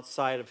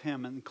outside of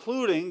him,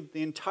 including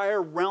the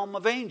entire realm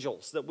of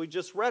angels that we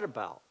just read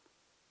about.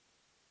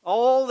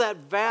 All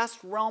that vast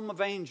realm of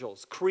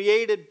angels,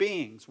 created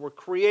beings, were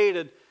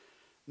created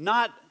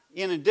not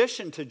in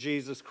addition to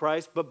Jesus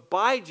Christ, but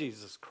by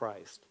Jesus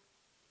Christ.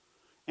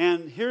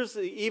 And here's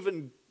the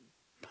even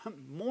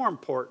more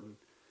important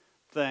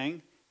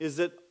thing, is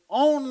that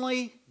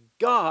only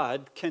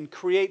God can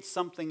create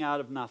something out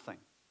of nothing.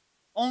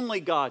 Only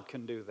God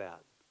can do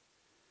that.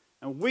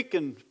 And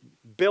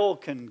Bill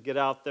can get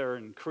out there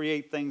and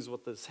create things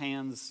with his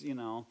hands,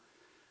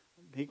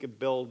 He could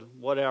build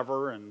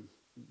whatever, and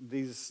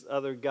these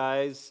other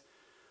guys,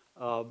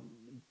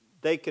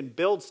 they can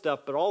build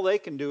stuff, but all they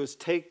can do is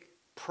take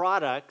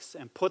products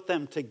and put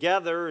them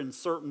together in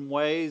certain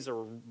ways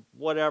or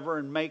whatever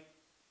and make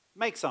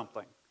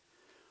something.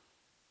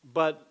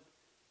 But,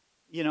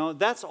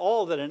 that's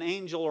all that an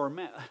angel or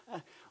man...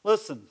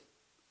 Listen,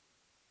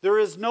 there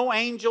is no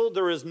angel,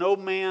 there is no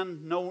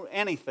man, no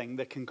anything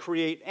that can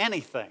create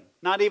anything,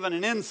 not even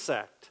an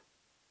insect,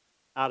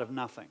 out of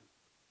nothing.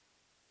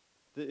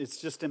 It's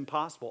just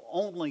impossible.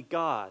 Only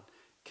God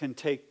can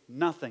take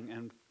nothing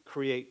and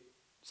create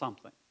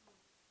something.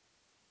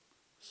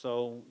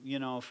 So,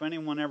 if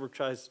anyone ever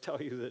tries to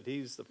tell you that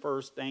he's the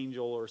first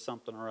angel or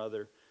something or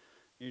other,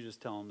 you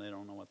just tell them they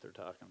don't know what they're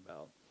talking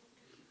about.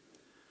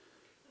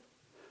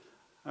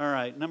 All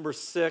right, number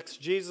 6,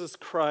 Jesus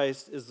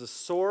Christ is the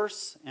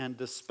source and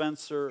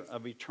dispenser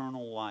of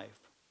eternal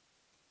life.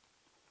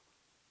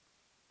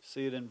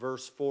 See it in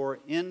verse 4,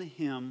 in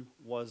him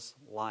was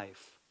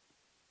life.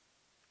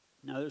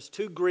 Now, there's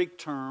two Greek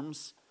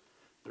terms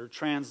that are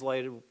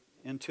translated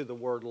into the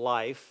word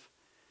life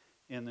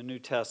in the New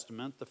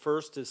Testament. The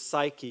first is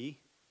psyche,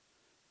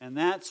 and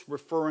that's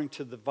referring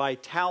to the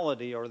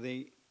vitality or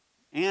the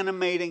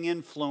animating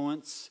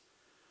influence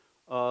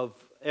of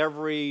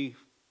every,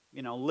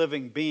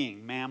 living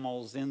being,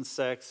 mammals,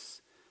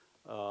 insects,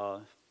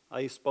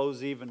 I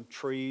suppose even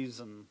trees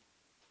and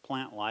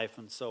plant life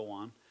and so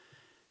on.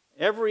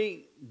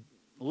 Every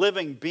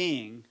living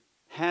being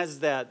has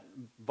that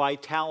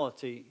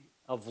vitality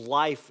of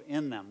life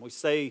in them. We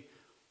say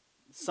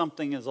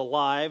something is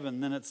alive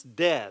and then it's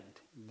dead.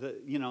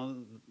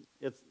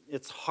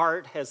 Its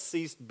heart has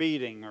ceased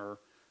beating, or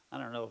I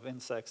don't know if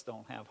insects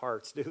don't have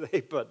hearts, do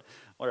they? But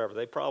whatever,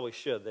 they probably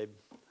should. They'd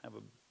have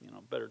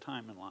a better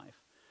time in life.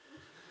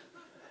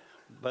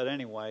 But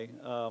anyway,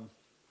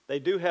 they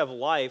do have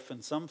life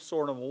in some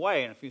sort of a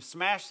way, and if you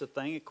smash the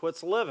thing, it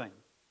quits living.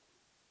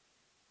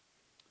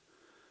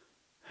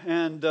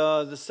 And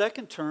the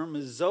second term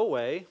is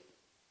Zoe,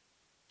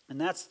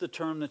 and that's the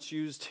term that's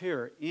used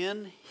here.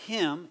 In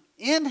him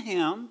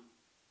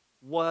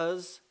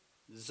was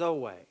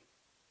Zoe.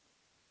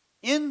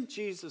 In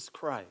Jesus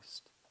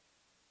Christ.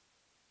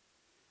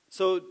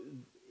 So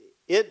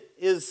it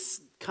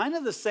is kind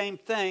of the same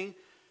thing.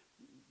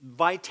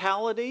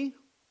 vitality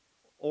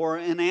or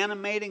an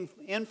animating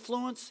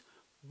influence,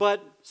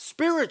 but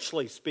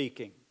spiritually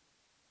speaking.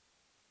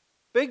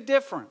 Big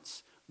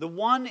difference. The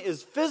one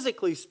is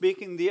physically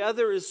speaking, the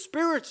other is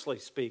spiritually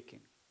speaking.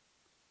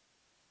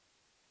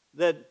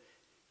 That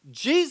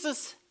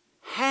Jesus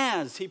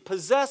has, he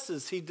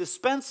possesses, he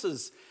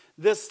dispenses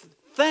this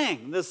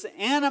thing, this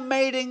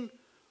animating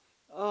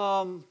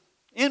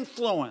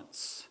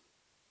influence.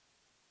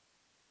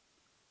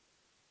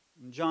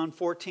 In John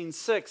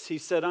 14:6, he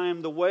said, I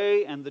am the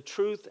way and the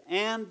truth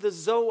and the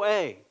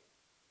Zoe.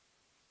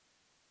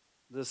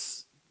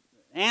 This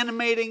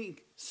animating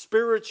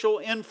spiritual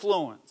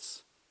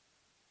influence.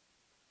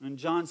 In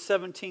John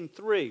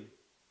 17:3,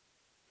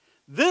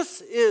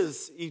 this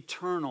is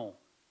eternal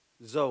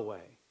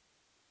Zoe,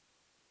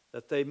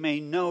 that they may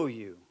know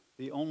you,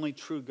 the only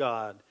true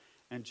God,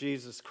 and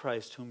Jesus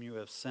Christ whom you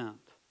have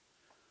sent.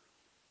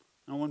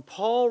 Now when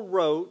Paul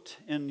wrote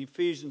in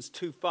Ephesians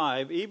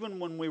 2:5, even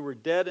when we were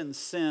dead in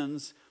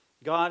sins,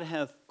 God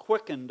hath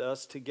quickened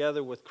us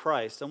together with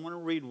Christ. I want to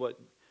read what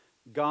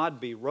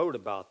Godby wrote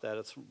about that.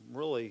 It's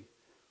really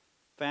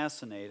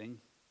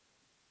fascinating.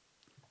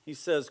 He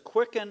says,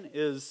 quicken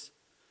is,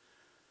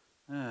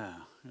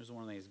 here's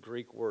one of these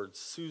Greek words,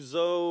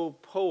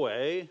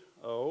 suzopoeo,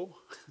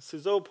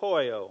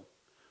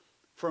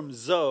 from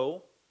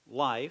zo,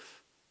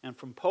 life, and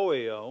from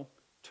poeo,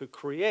 to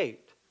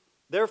create.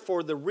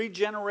 Therefore, the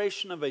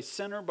regeneration of a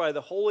sinner by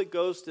the Holy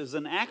Ghost is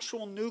an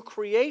actual new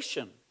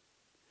creation,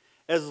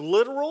 as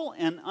literal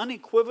and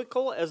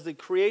unequivocal as the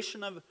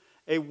creation of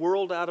a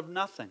world out of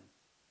nothing.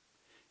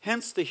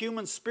 Hence, the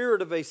human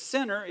spirit of a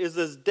sinner is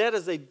as dead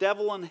as a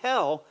devil in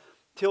hell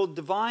till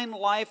divine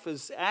life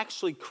is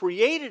actually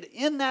created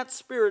in that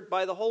spirit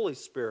by the Holy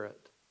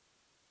Spirit.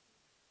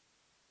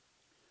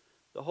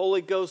 The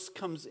Holy Ghost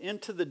comes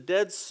into the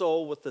dead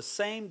soul with the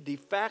same de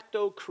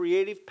facto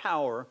creative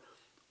power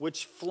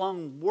which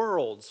flung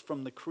worlds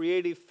from the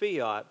creative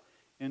fiat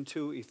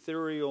into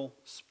ethereal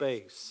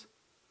space.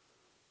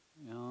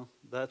 You know,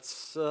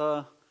 that's,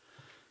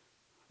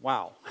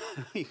 wow.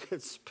 You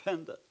could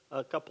spend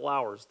a couple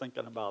hours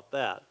thinking about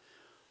that.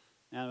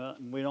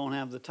 And we don't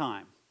have the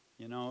time.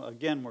 You know,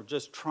 again, we're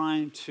just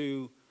trying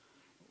to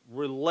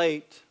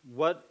relate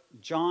what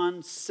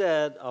John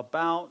said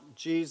about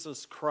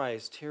Jesus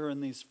Christ here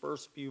in these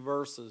first few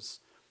verses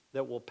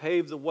that will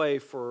pave the way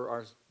for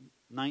our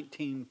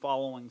 19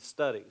 following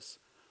studies.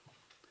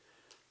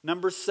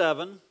 Number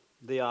 7,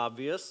 the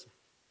obvious.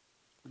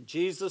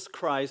 Jesus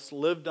Christ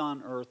lived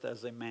on earth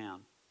as a man.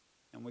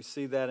 And we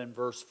see that in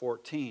verse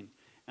 14.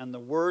 And the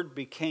Word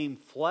became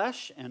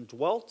flesh and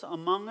dwelt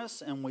among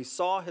us, and we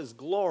saw His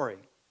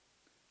glory.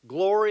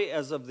 Glory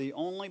as of the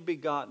only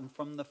begotten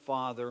from the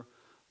Father,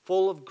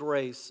 full of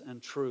grace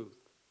and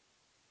truth.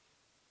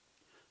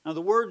 Now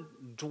the word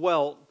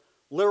dwelt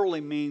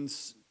literally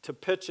means to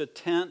pitch a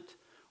tent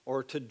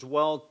or to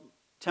dwell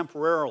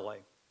temporarily.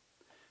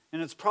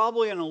 And it's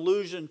probably an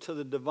allusion to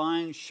the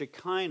divine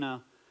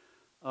Shekinah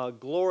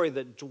glory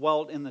that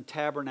dwelt in the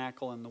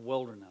tabernacle in the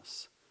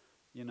wilderness.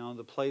 You know,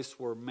 the place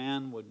where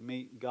man would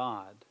meet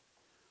God.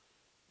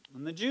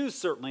 And the Jews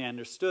certainly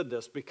understood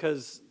this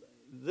because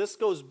this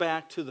goes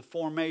back to the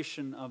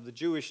formation of the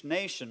Jewish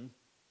nation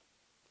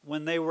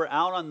when they were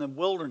out on the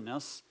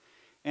wilderness.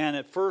 And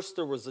at first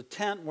there was a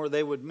tent where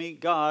they would meet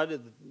God,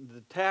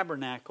 the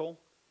tabernacle.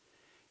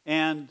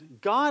 And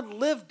God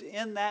lived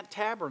in that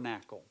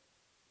tabernacle.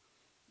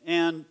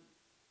 And,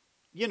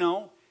 you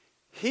know,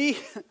 I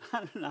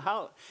don't know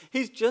how,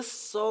 He's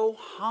just so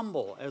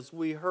humble, as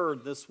we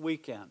heard this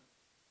weekend.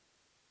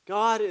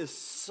 God is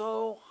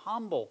so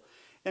humble.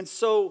 And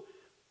so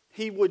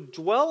He would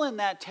dwell in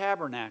that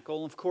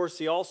tabernacle. Of course,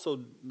 the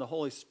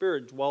Holy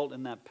Spirit dwelt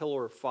in that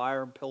pillar of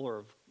fire, pillar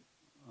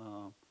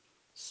of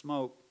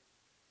smoke.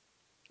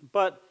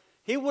 But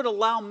He would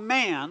allow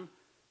man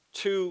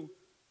to,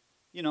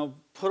 you know,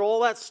 put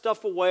all that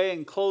stuff away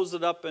and close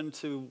it up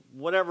into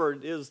whatever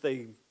it is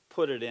they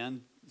put it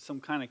in,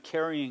 some kind of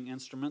carrying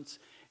instruments,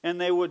 and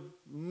they would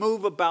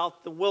move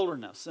about the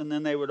wilderness, and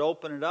then they would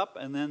open it up,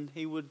 and then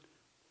He would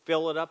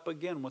fill it up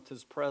again with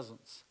His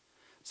presence.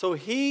 So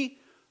He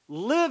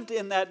lived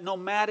in that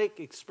nomadic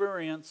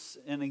experience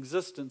and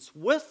existence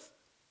with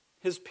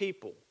His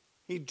people.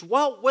 He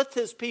dwelt with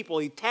His people.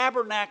 He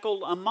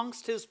tabernacled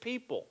amongst His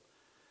people.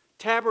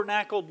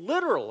 Tabernacled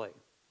literally.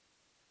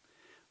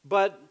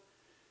 But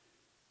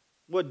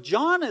what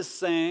John is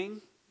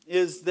saying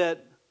is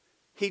that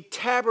He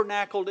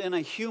tabernacled in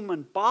a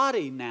human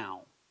body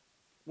now,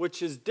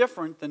 which is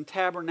different than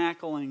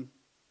tabernacling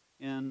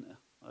in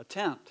a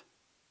tent.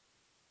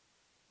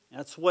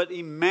 That's what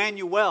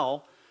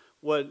Emmanuel,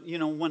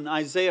 when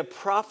Isaiah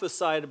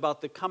prophesied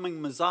about the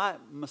coming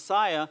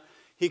Messiah,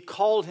 he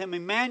called Him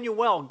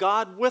Emmanuel,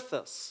 God with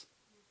us.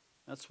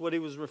 That's what he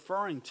was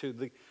referring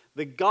to.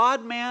 The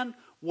God-man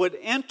would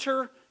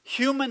enter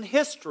human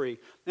history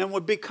and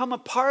would become a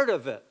part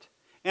of it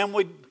and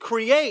would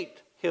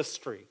create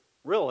history,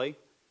 really.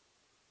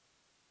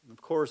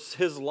 Of course,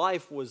 His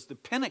life was the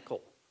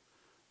pinnacle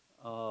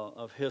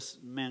of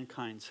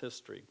mankind's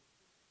history.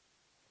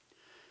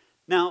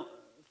 Now,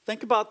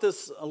 think about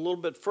this a little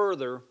bit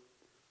further.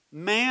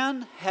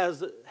 Man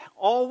has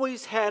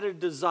always had a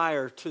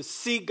desire to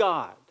see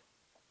God.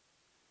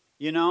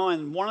 You know,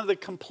 and one of the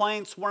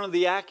complaints, one of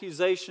the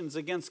accusations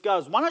against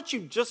God is, why don't you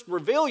just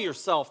reveal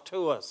yourself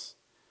to us?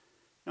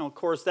 You know, of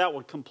course, that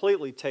would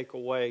completely take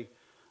away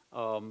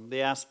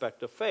the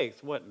aspect of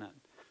faith, wouldn't it?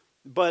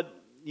 But,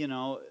 you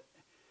know,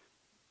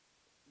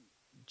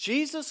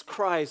 Jesus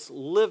Christ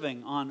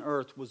living on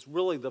earth was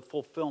really the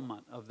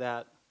fulfillment of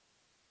that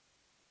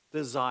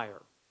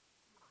desire.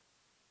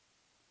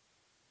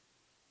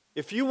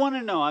 If you want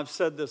to know, I've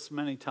said this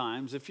many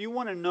times, if you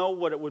want to know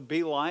what it would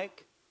be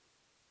like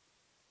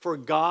for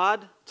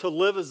God to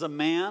live as a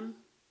man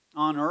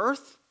on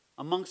earth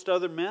amongst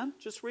other men,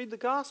 just read the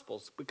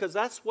Gospels, because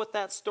that's what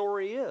that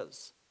story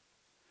is.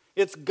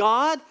 It's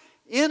God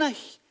in a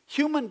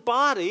human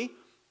body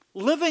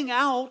living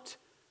out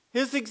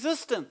his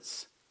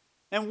existence.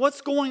 And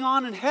what's going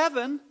on in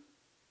heaven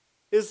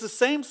is the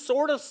same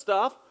sort of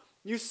stuff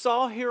you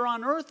saw here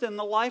on earth in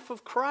the life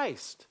of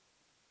Christ.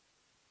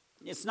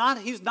 He's not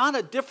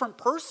a different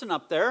person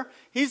up there.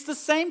 He's the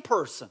same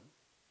person.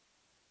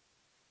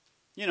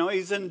 You know,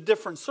 he's in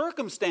different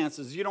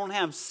circumstances. You don't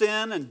have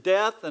sin and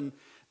death and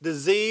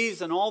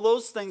disease and all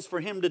those things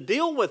for him to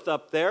deal with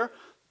up there.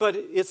 But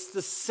it's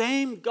the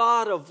same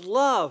God of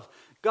love,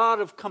 God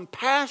of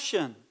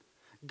compassion,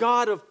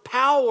 God of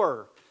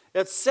power,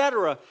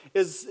 etc.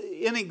 is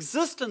in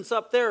existence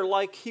up there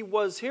like he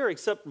was here,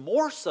 except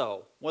more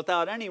so,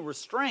 without any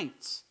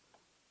restraints.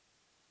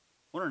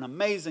 What an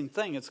amazing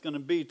thing it's going to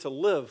be to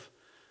live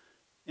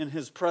in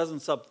his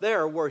presence up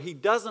there, where he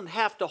doesn't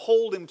have to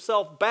hold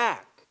himself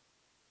back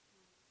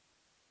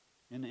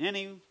in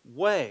any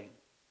way.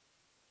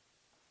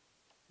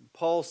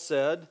 Paul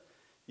said,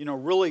 you know,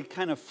 really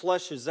kind of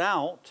fleshes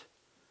out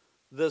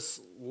this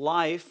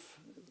life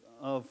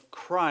of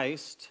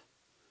Christ,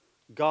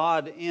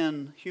 God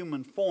in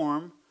human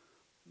form.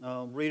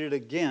 Read it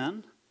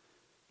again.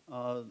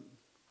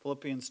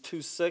 Philippians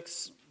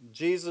 2:6.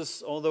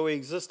 Jesus, although he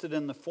existed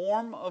in the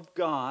form of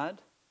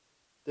God,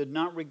 did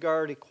not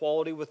regard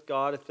equality with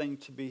God a thing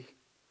to be,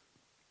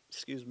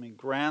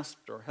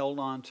 grasped or held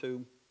on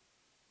to,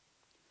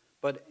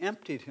 but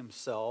emptied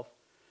himself,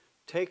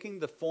 taking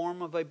the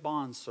form of a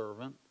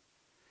bondservant,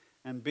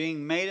 and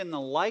being made in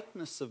the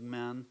likeness of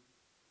men,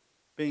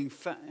 being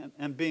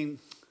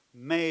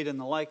made in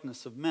the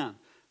likeness of men.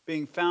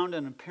 Being found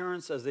in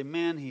appearance as a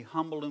man, he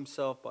humbled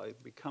himself by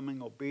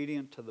becoming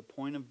obedient to the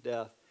point of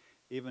death,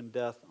 even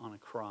death on a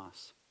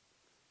cross.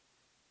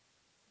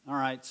 All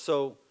right,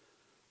 so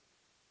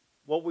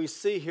what we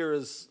see here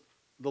is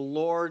the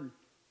Lord,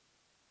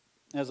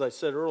 as I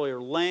said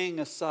earlier, laying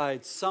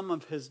aside some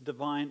of his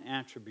divine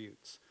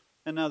attributes.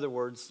 In other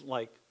words,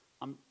 like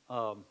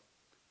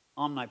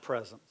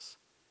omnipresence.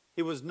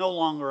 He was no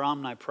longer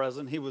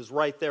omnipresent. He was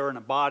right there in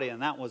a body,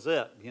 and that was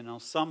it. You know,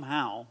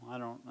 somehow, I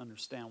don't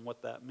understand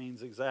what that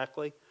means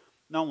exactly.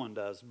 No one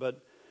does.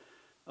 But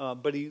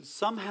he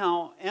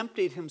somehow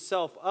emptied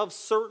himself of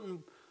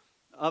certain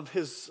of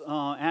his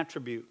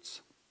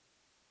attributes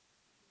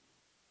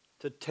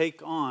to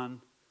take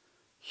on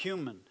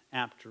human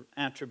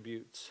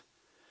attributes.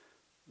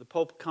 The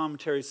Pope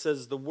commentary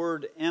says the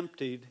word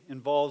emptied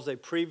involves a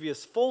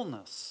previous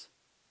fullness.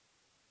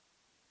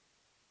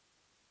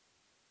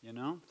 You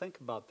know, think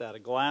about that. A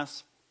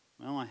glass,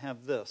 well, I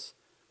have this,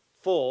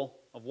 full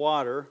of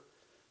water.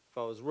 If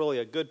I was really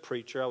a good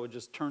preacher, I would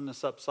just turn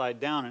this upside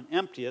down and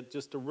empty it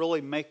just to really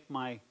make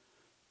my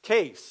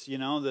case, you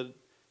know, that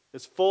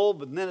it's full,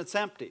 but then it's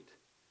emptied.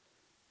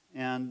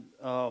 And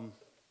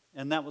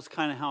that was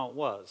kind of how it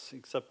was,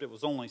 except it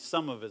was only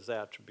some of his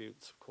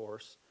attributes, of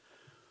course.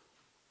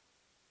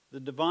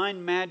 The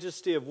divine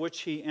majesty of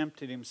which he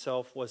emptied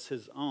himself was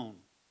his own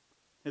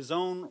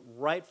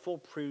rightful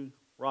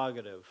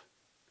prerogative.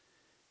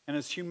 And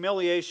his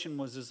humiliation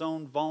was his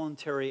own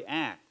voluntary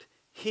act.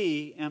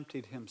 He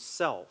emptied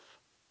himself.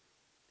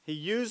 He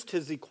used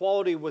his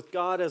equality with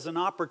God as an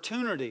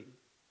opportunity,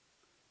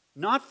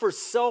 not for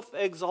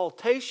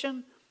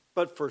self-exaltation,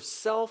 but for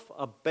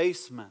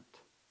self-abasement.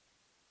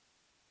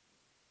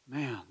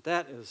 Man,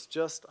 that is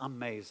just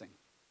amazing.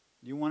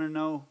 You want to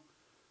know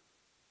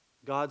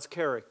God's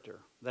character?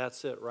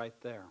 That's it right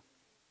there.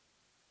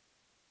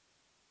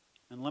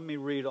 And let me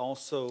read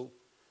also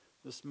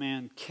this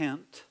man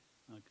Kent.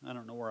 I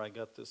don't know where I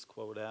got this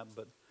quote at,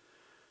 but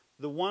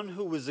the one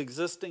who was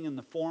existing in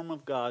the form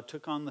of God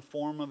took on the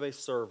form of a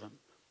servant.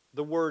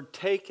 The word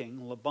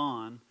taking,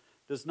 Laban,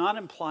 does not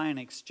imply an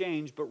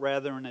exchange, but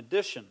rather an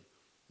addition.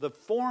 The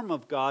form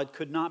of God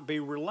could not be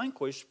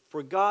relinquished,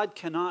 for God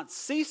cannot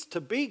cease to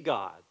be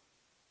God.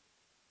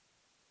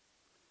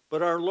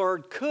 But our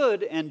Lord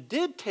could and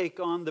did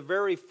take on the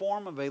very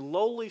form of a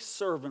lowly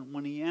servant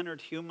when he entered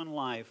human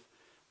life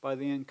by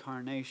the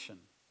incarnation.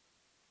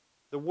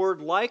 The word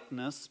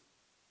likeness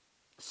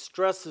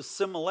stresses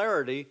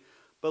similarity,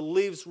 but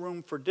leaves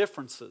room for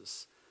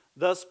differences.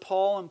 Thus,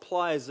 Paul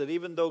implies that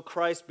even though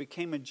Christ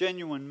became a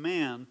genuine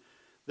man,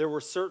 there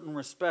were certain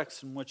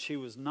respects in which he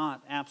was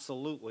not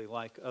absolutely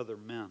like other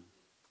men.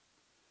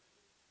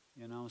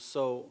 You know,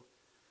 so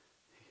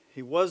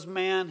He was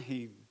man.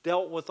 He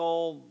dealt with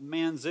all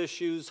man's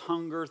issues,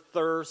 hunger,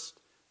 thirst,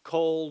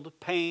 cold,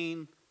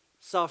 pain,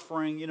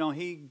 suffering. You know,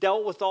 he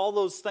dealt with all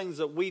those things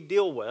that we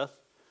deal with.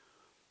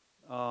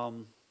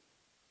 And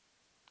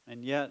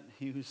yet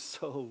he was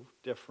so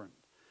different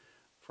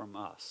from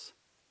us.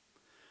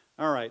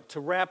 All right, to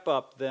wrap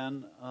up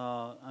then,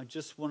 I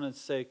just want to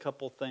say a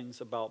couple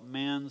things about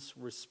man's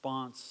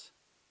response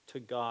to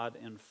God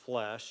in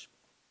flesh.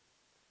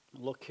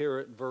 Look here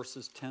at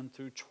verses 10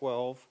 through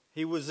 12.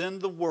 He was in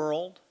the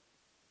world,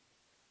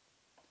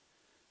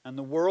 and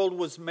the world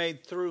was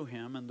made through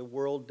him, and the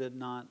world did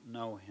not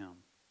know him.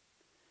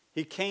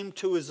 He came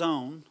to his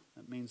own,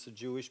 that means the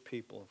Jewish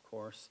people, of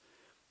course,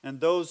 and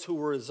those who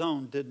were his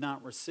own did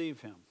not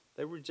receive him.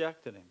 They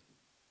rejected him,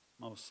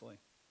 mostly.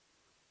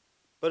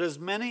 But as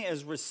many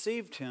as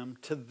received him,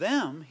 to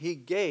them he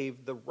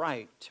gave the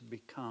right to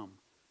become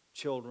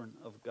children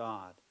of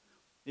God,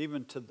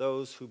 even to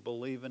those who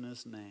believe in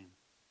his name.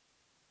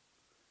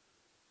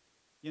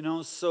 You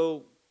know,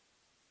 so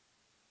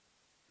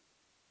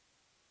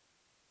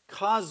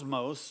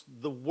cosmos,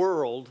 the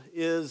world,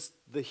 is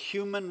the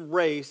human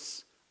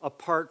race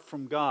apart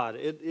from God.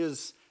 It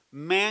is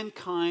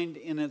mankind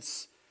in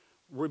its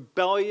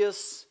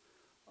rebellious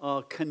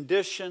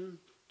condition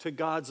to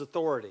God's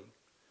authority.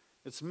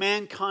 It's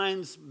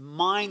mankind's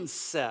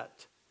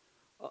mindset,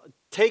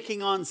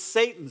 taking on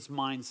Satan's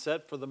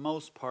mindset for the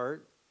most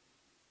part,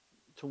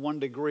 to one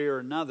degree or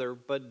another,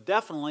 but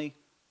definitely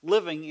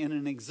living in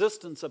an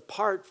existence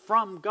apart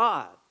from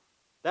God.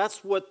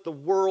 That's what the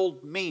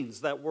world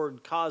means, that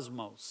word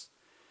cosmos.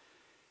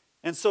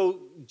 And so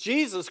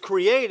Jesus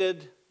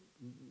created,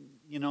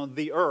 you know,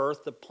 the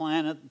earth, the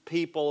planet,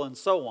 people, and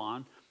so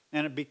on,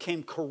 and it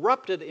became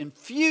corrupted,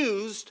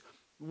 infused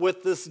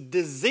with this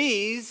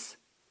disease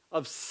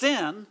of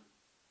sin,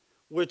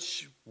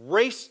 which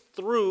raced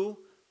through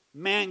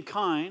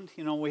mankind.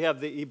 You know, we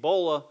have the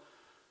Ebola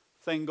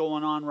thing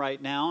going on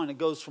right now, and it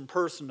goes from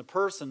person to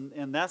person,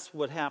 and that's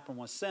what happened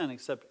with sin,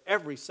 except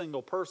every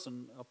single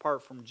person,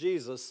 apart from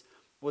Jesus,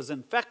 was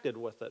infected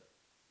with it,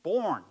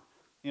 born.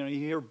 You know, you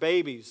hear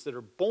babies that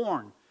are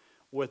born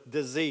with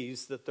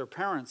disease that their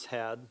parents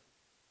had.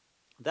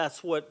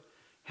 That's what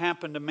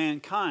happened to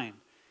mankind.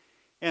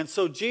 And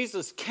so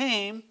Jesus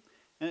came.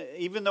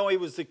 Even though he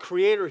was the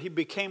creator, he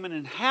became an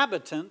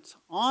inhabitant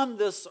on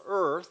this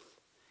earth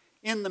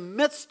in the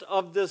midst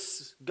of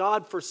this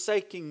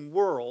God-forsaking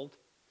world.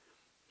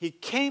 He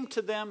came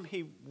to them,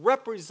 he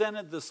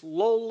represented this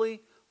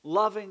lowly,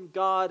 loving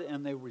God,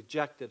 and they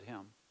rejected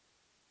him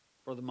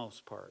for the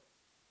most part.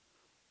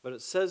 But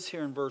it says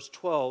here in verse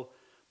 12,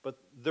 but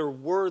there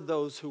were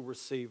those who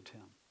received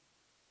him.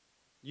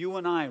 You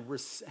and I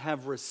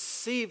have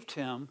received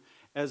him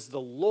as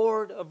the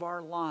Lord of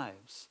our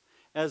lives,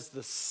 as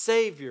the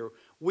Savior.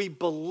 We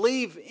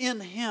believe in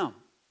him.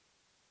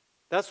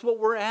 That's what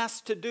we're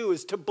asked to do,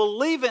 is to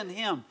believe in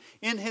him,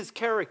 in his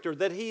character,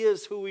 that he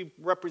is who he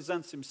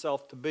represents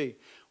himself to be.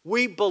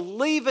 We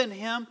believe in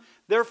him,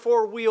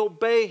 therefore we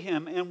obey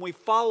him and we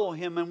follow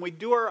him and we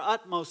do our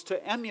utmost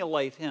to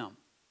emulate him.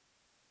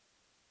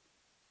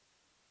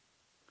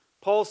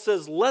 Paul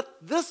says, let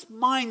this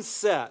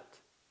mindset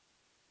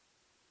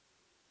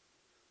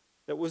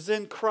that was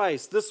in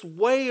Christ, this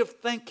way of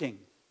thinking,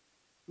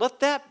 let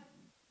that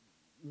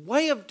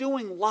way of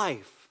doing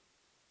life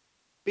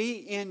be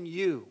in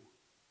you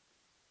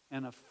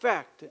and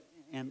affect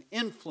and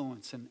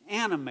influence and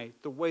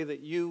animate the way that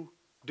you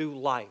do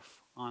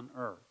life on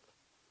earth.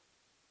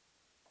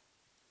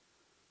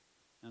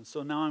 And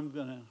so now I'm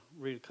going to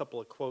read a couple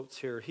of quotes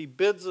here. He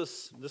bids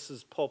us, this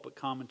is pulpit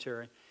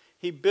commentary,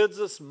 he bids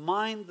us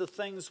mind the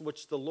things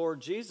which the Lord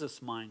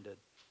Jesus minded,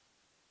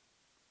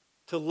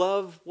 to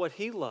love what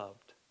he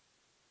loved,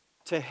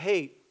 to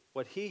hate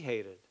what he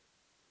hated.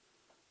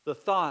 The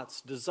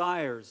thoughts,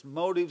 desires,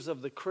 motives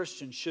of the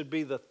Christian should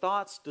be the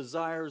thoughts,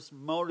 desires,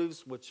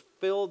 motives which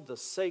filled the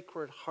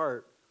sacred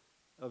heart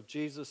of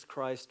Jesus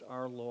Christ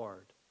our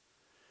Lord.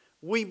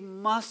 We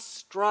must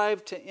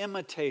strive to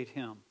imitate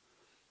him,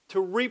 to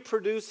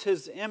reproduce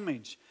his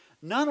image,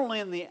 not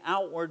only in the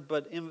outward,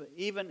 but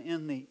even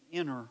in the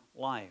inner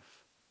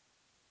life.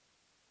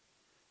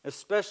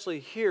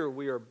 Especially here,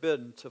 we are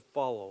bidden to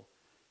follow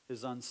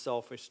his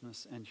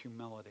unselfishness and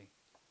humility.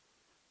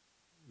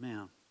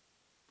 Man.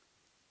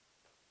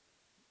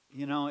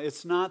 You know,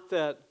 it's not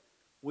that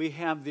we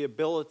have the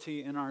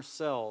ability in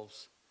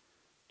ourselves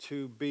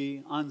to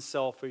be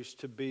unselfish,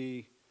 to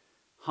be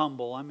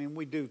humble. I mean,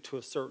 we do to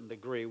a certain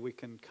degree. We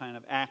can kind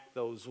of act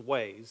those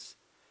ways,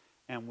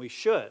 and we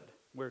should.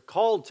 We're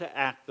called to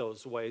act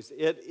those ways.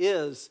 It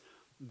is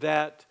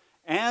that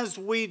as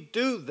we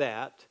do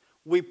that,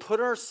 we put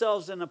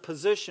ourselves in a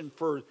position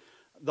for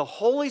the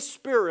Holy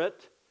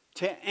Spirit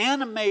to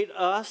animate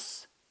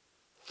us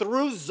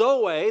through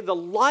Zoe, the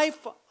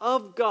life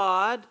of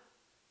God,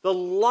 the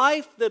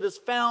life that is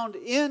found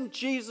in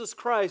Jesus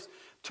Christ,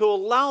 to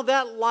allow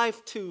that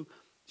life to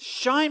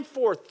shine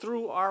forth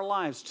through our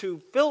lives,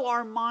 to fill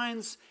our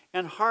minds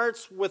and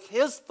hearts with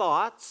his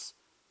thoughts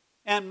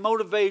and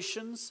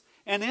motivations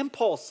and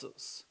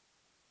impulses.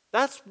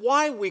 That's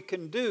why we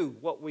can do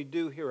what we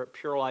do here at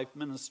Pure Life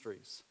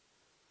Ministries.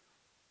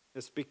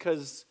 It's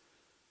because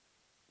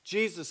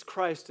Jesus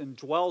Christ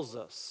indwells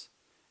us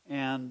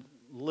and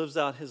lives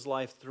out his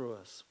life through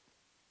us.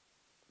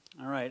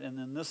 All right, and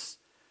then this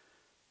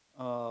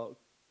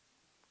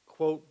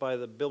quote by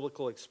the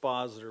biblical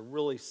expositor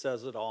really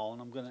says it all,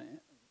 and I'm going to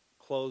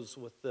close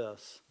with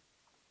this.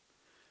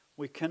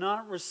 We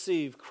cannot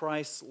receive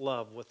Christ's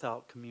love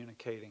without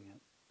communicating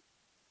it.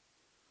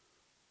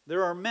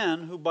 There are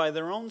men who by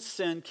their own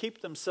sin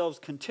keep themselves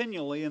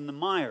continually in the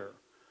mire.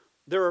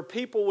 There are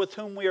people with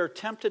whom we are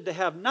tempted to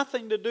have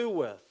nothing to do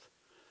with.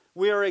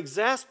 We are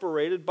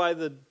exasperated by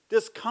the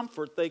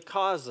discomfort they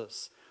cause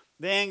us,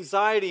 the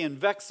anxiety and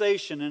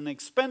vexation and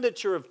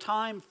expenditure of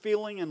time,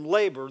 feeling, and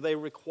labor they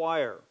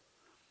require.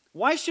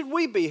 Why should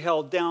we be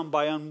held down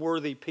by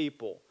unworthy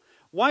people?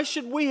 Why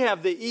should we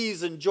have the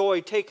ease and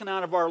joy taken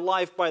out of our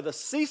life by the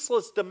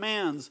ceaseless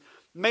demands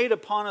made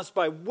upon us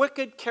by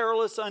wicked,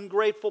 careless,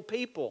 ungrateful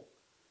people?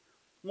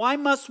 Why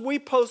must we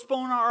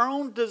postpone our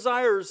own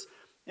desires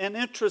and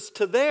interests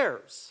to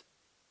theirs?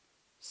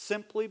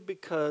 Simply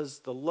because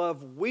the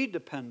love we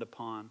depend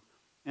upon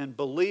and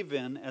believe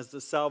in as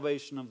the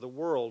salvation of the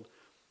world,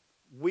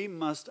 we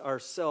must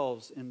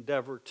ourselves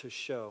endeavor to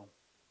show.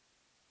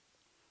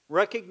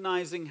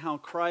 Recognizing how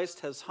Christ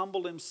has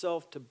humbled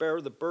himself to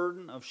bear the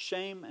burden of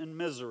shame and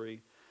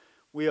misery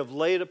we have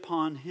laid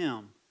upon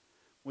him,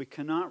 we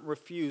cannot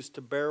refuse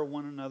to bear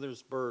one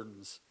another's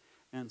burdens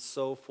and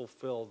so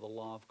fulfill the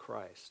law of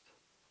Christ.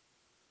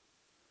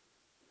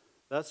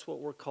 That's what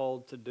we're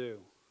called to do.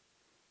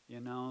 You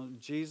know,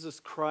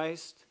 Jesus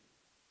Christ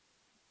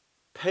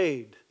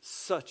paid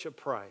such a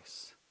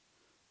price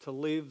to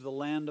leave the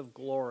land of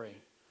glory,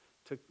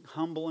 to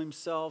humble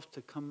himself,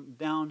 to come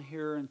down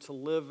here and to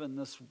live in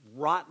this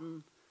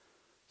rotten,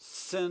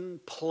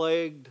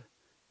 sin-plagued,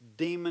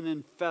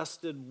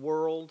 demon-infested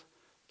world,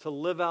 to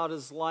live out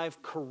his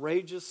life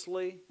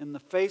courageously in the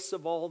face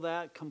of all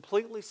that,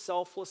 completely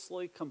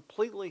selflessly,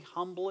 completely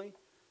humbly.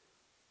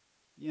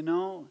 You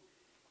know,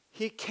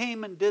 he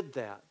came and did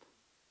that.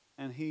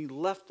 And he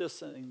left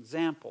us an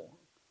example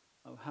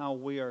of how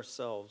we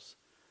ourselves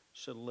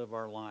should live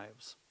our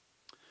lives.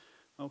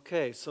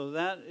 Okay, so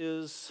that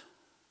is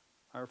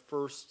our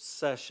first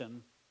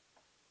session.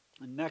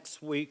 And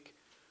next week,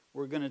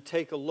 we're going to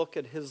take a look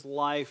at his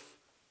life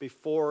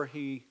before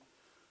he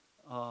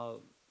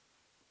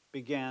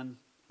began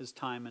his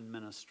time in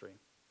ministry.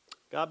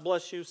 God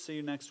bless you. See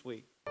you next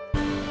week.